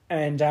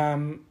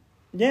 And,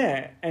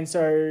 yeah, and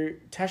so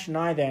Tash and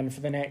I then,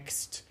 for the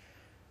next...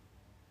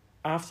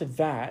 After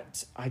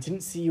that, I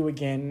didn't see you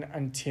again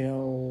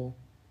until...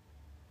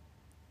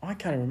 I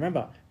can't even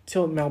remember.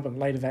 Till Melbourne,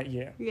 later that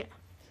year. Yeah.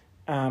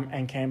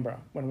 And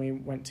Canberra, when we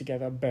went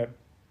together. But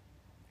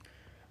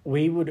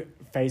we would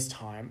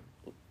FaceTime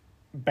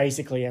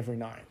basically every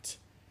night.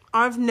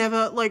 I've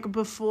never, like,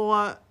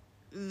 before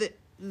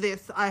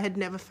this, I had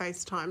never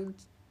FaceTimed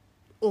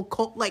or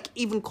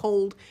even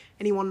called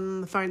anyone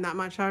on the phone that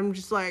much. I'm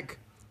just like...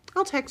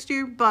 I'll text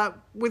you, but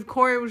with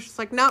Corey, it was just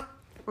like, nope,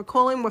 we're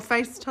calling, we're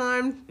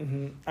FaceTime.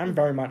 Mm-hmm. I'm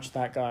very much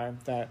that guy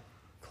that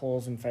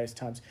calls and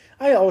FaceTimes.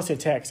 I also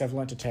text. I've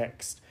learned to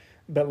text,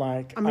 but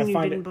like, I mean,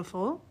 you didn't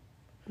before?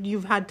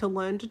 You've had to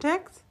learn to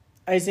text?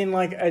 As in,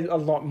 like, a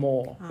lot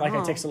more. Like,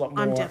 I text a lot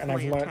more, and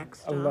I've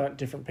learned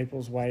different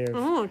people's way of...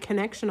 Oh,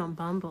 connection on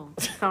Bumble.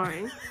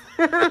 Sorry.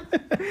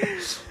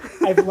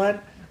 I've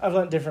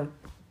learned different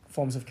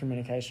forms of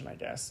communication, I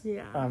guess.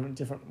 Yeah.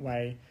 Different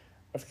way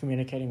of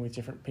communicating with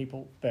different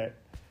people, but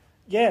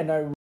yeah,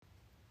 no.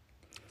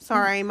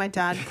 Sorry, my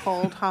dad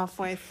called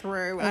halfway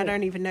through. I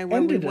don't even know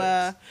where we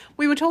were.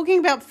 We were talking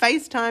about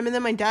FaceTime, and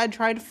then my dad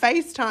tried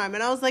FaceTime,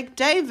 and I was like,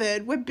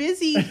 David, we're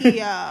busy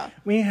here.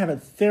 We have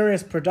a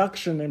serious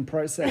production in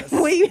process.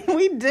 We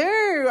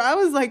do. I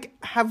was like,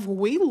 have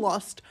we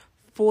lost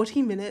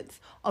 40 minutes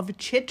of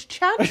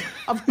chit-chat?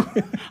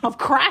 of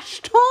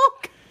crash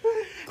talk?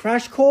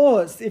 Crash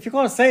course. If you're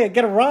going to say it,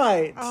 get it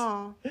right.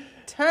 Oh,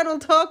 turtle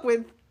talk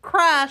with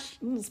Crash.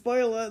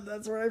 Spoiler,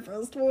 that's where I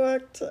first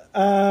worked.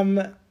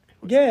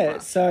 Yeah,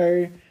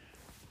 so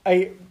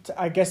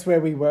I guess where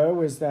we were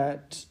was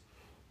that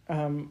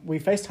we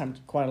FaceTimed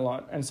quite a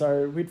lot. And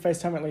so we'd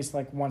FaceTime at least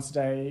like once a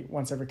day,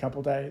 once every couple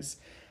of days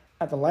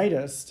at the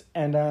latest.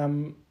 And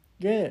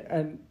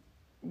and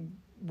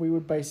we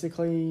would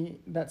basically,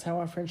 that's how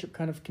our friendship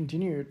kind of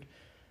continued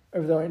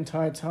over the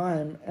entire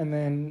time. And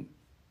then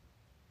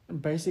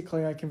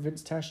basically I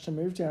convinced Tash to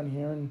move down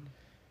here, and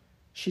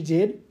she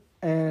did.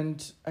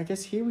 And I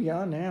guess here we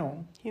are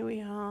now. Here we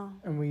are.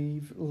 And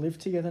we've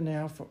lived together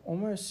now for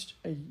almost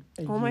a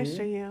Almost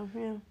year. a year,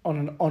 yeah. On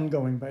an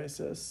ongoing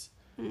basis.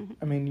 Mm-hmm.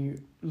 I mean,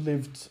 you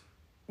lived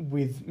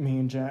with me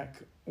and Jack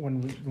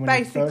when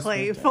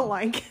basically we first for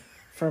like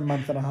for a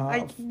month and a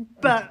half.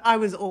 But I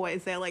was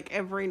always there, like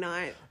every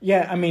night.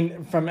 Yeah, I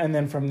mean, from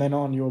then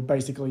on, you were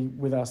basically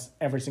with us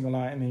every single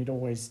night, and then you'd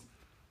always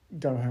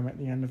go home at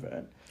the end of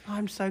it.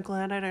 I'm so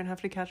glad I don't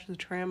have to catch the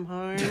tram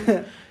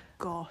home.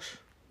 Gosh.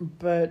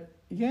 But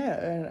yeah,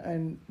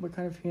 and we're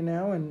kind of here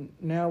now, and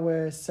now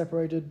we're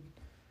separated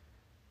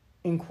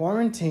in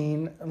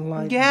quarantine.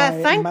 Like,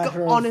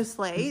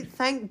 honestly,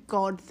 thank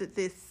God that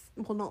this.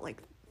 Well, not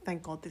like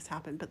thank God this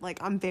happened, but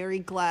like I'm very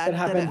glad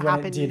that it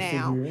happened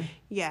now.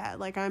 Yeah,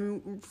 like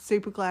I'm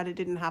super glad it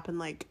didn't happen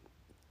like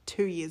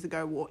 2 years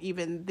ago or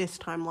even this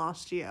time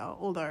last year.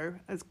 Although,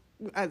 as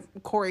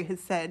Corey has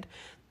said,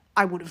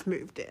 I would have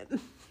moved in.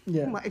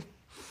 Yeah. Like.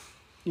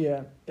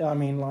 Yeah, I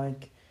mean,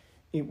 like,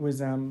 it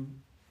was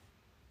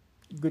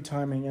good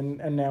timing,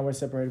 and now we're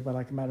separated by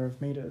like a matter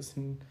of meters,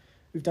 and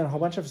we've done a whole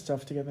bunch of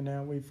stuff together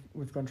now.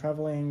 We've gone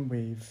traveling.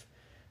 We've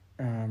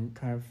kind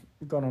of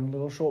gone on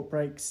little short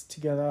breaks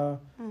together.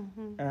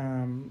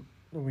 Mm-hmm.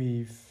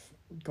 We've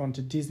gone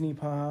to Disney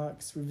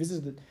parks. We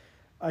visited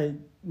a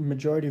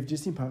majority of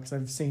Disney parks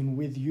I've seen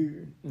with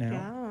you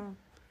now.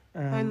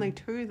 Yeah. Only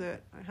 2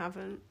 that I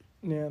haven't.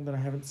 Yeah, that I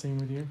haven't seen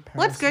with you.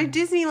 Let's go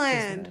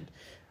Disneyland.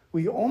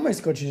 We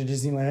almost got you to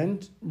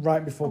Disneyland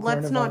right before coronavirus hit.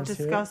 Let's not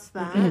discuss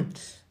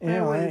that.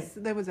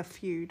 There was a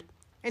feud.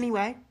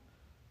 Anyway,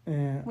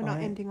 we're not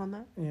ending on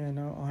that. Yeah,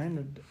 no, I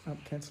ended up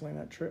cancelling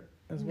that trip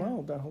as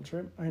well, that whole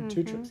trip. I had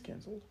 2 trips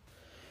cancelled.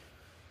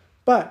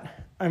 But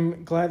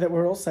I'm glad that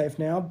we're all safe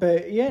now.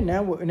 But yeah,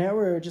 now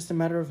we're just a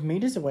matter of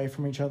meters away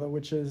from each other,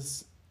 which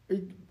is...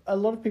 A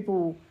lot of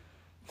people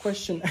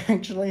question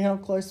actually how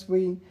close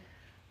we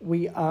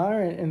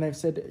are, and they've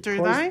said...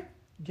 Do they?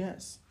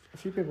 Yes. A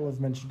few people have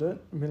mentioned it.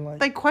 I mean, like,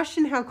 they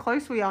question how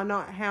close we are,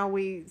 not how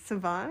we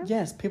survive?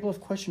 Yes, people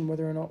have questioned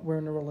whether or not we're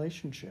in a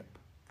relationship.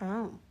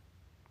 Oh.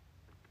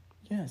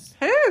 Yes.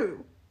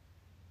 Who?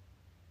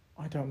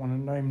 I don't want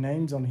to name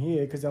names on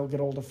here because they'll get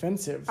all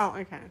defensive. Oh,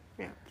 okay.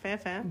 Yeah,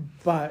 fair.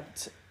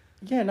 But,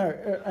 yeah, no,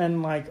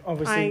 and like,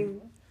 obviously...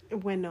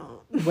 We're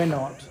not. We're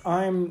not.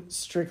 I'm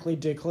strictly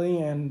Dickley,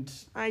 and...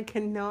 I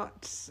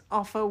cannot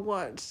offer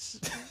what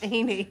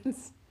he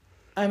needs.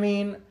 I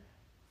mean...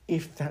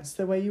 If that's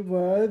the way you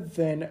were,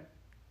 then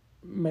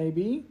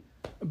maybe.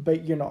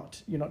 But you're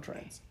not. You're not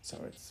trans,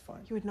 so it's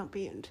fine. You would not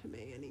be into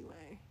me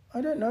anyway. I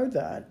don't know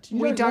that.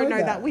 We don't know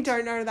that. We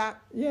don't know that.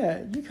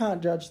 Yeah, you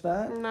can't judge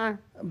that. No.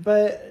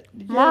 But...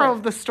 Yeah. Moral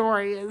of the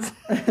story is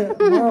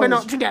we're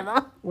not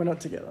together. We're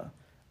not together.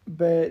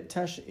 But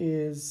Tash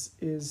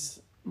is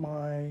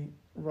my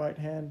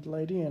right-hand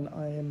lady, and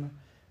I am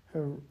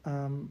her...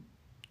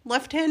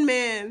 left-hand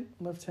man.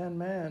 Left-hand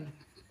man.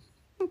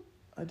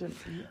 I don't...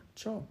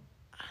 Sure.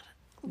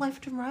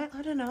 Left and right?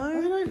 I don't know. I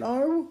don't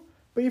know.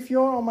 But if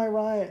you're on my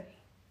right...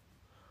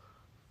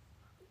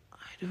 I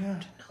don't know.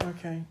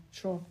 Okay,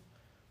 sure.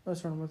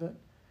 Let's run with it.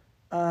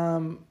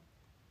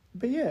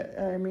 But yeah,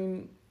 I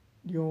mean,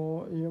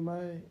 you're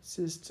my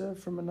sister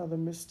from another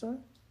mister.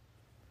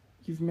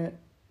 You've met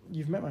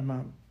my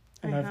mum.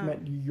 And I've met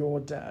your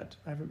dad.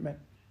 I haven't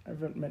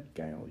met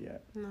Gail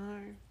yet. No.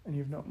 And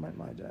you've not met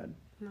my dad.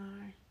 No.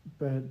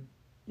 But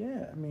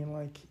yeah, I mean,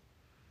 like,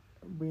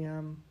 we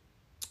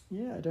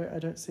yeah, I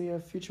don't see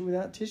a future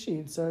without Tishy.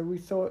 And so we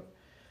thought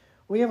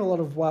we have a lot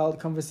of wild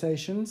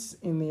conversations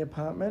in the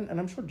apartment, and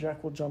I'm sure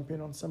Jack will jump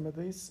in on some of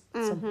these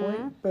at some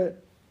point.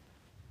 But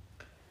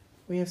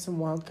we have some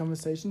wild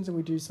conversations, and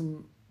we do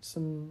some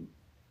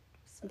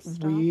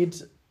weird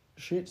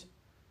shit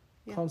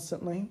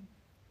constantly.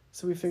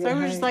 So we figured,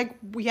 we're just like,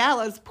 yeah,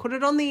 let's put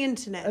it on the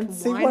internet and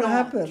see what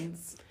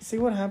happens. See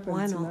what happens.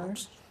 Why not? You know?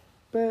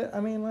 But, I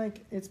mean,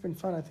 like, it's been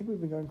fun. I think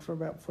we've been going for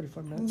about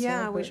 45 minutes.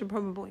 Yeah, now, we should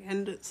probably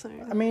end it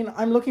soon. I mean,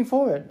 I'm looking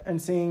forward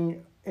and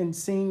seeing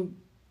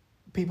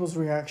people's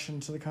reaction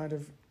to the kind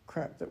of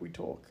crap that we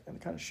talk and the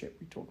kind of shit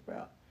we talk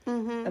about.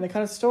 Mm-hmm. And the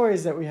kind of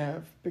stories that we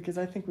have. Because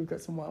I think we've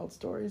got some wild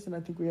stories and I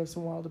think we have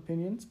some wild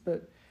opinions.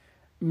 But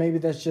maybe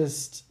that's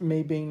just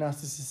me being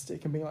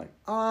narcissistic and being like,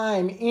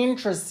 I'm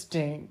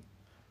interesting.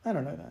 I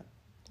don't know that.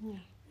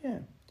 Yeah.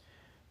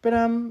 But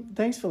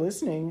thanks for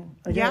listening.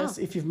 I guess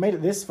if you've made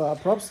it this far,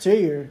 props to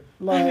you.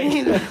 Like, I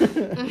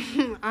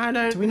mean, I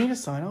don't. Do we need a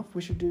sign off?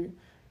 We should do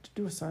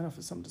a sign off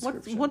of some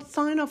description. What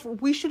sign off?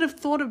 We should have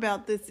thought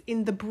about this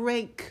in the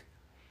break.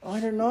 I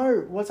don't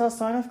know. What's our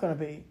sign off gonna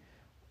be?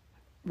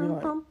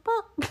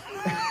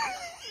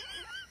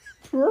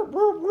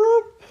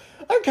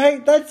 Okay,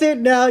 that's it.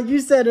 Now you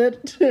said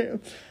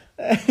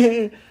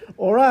it.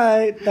 All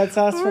right, that's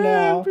us for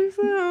now. Peace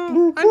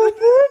out.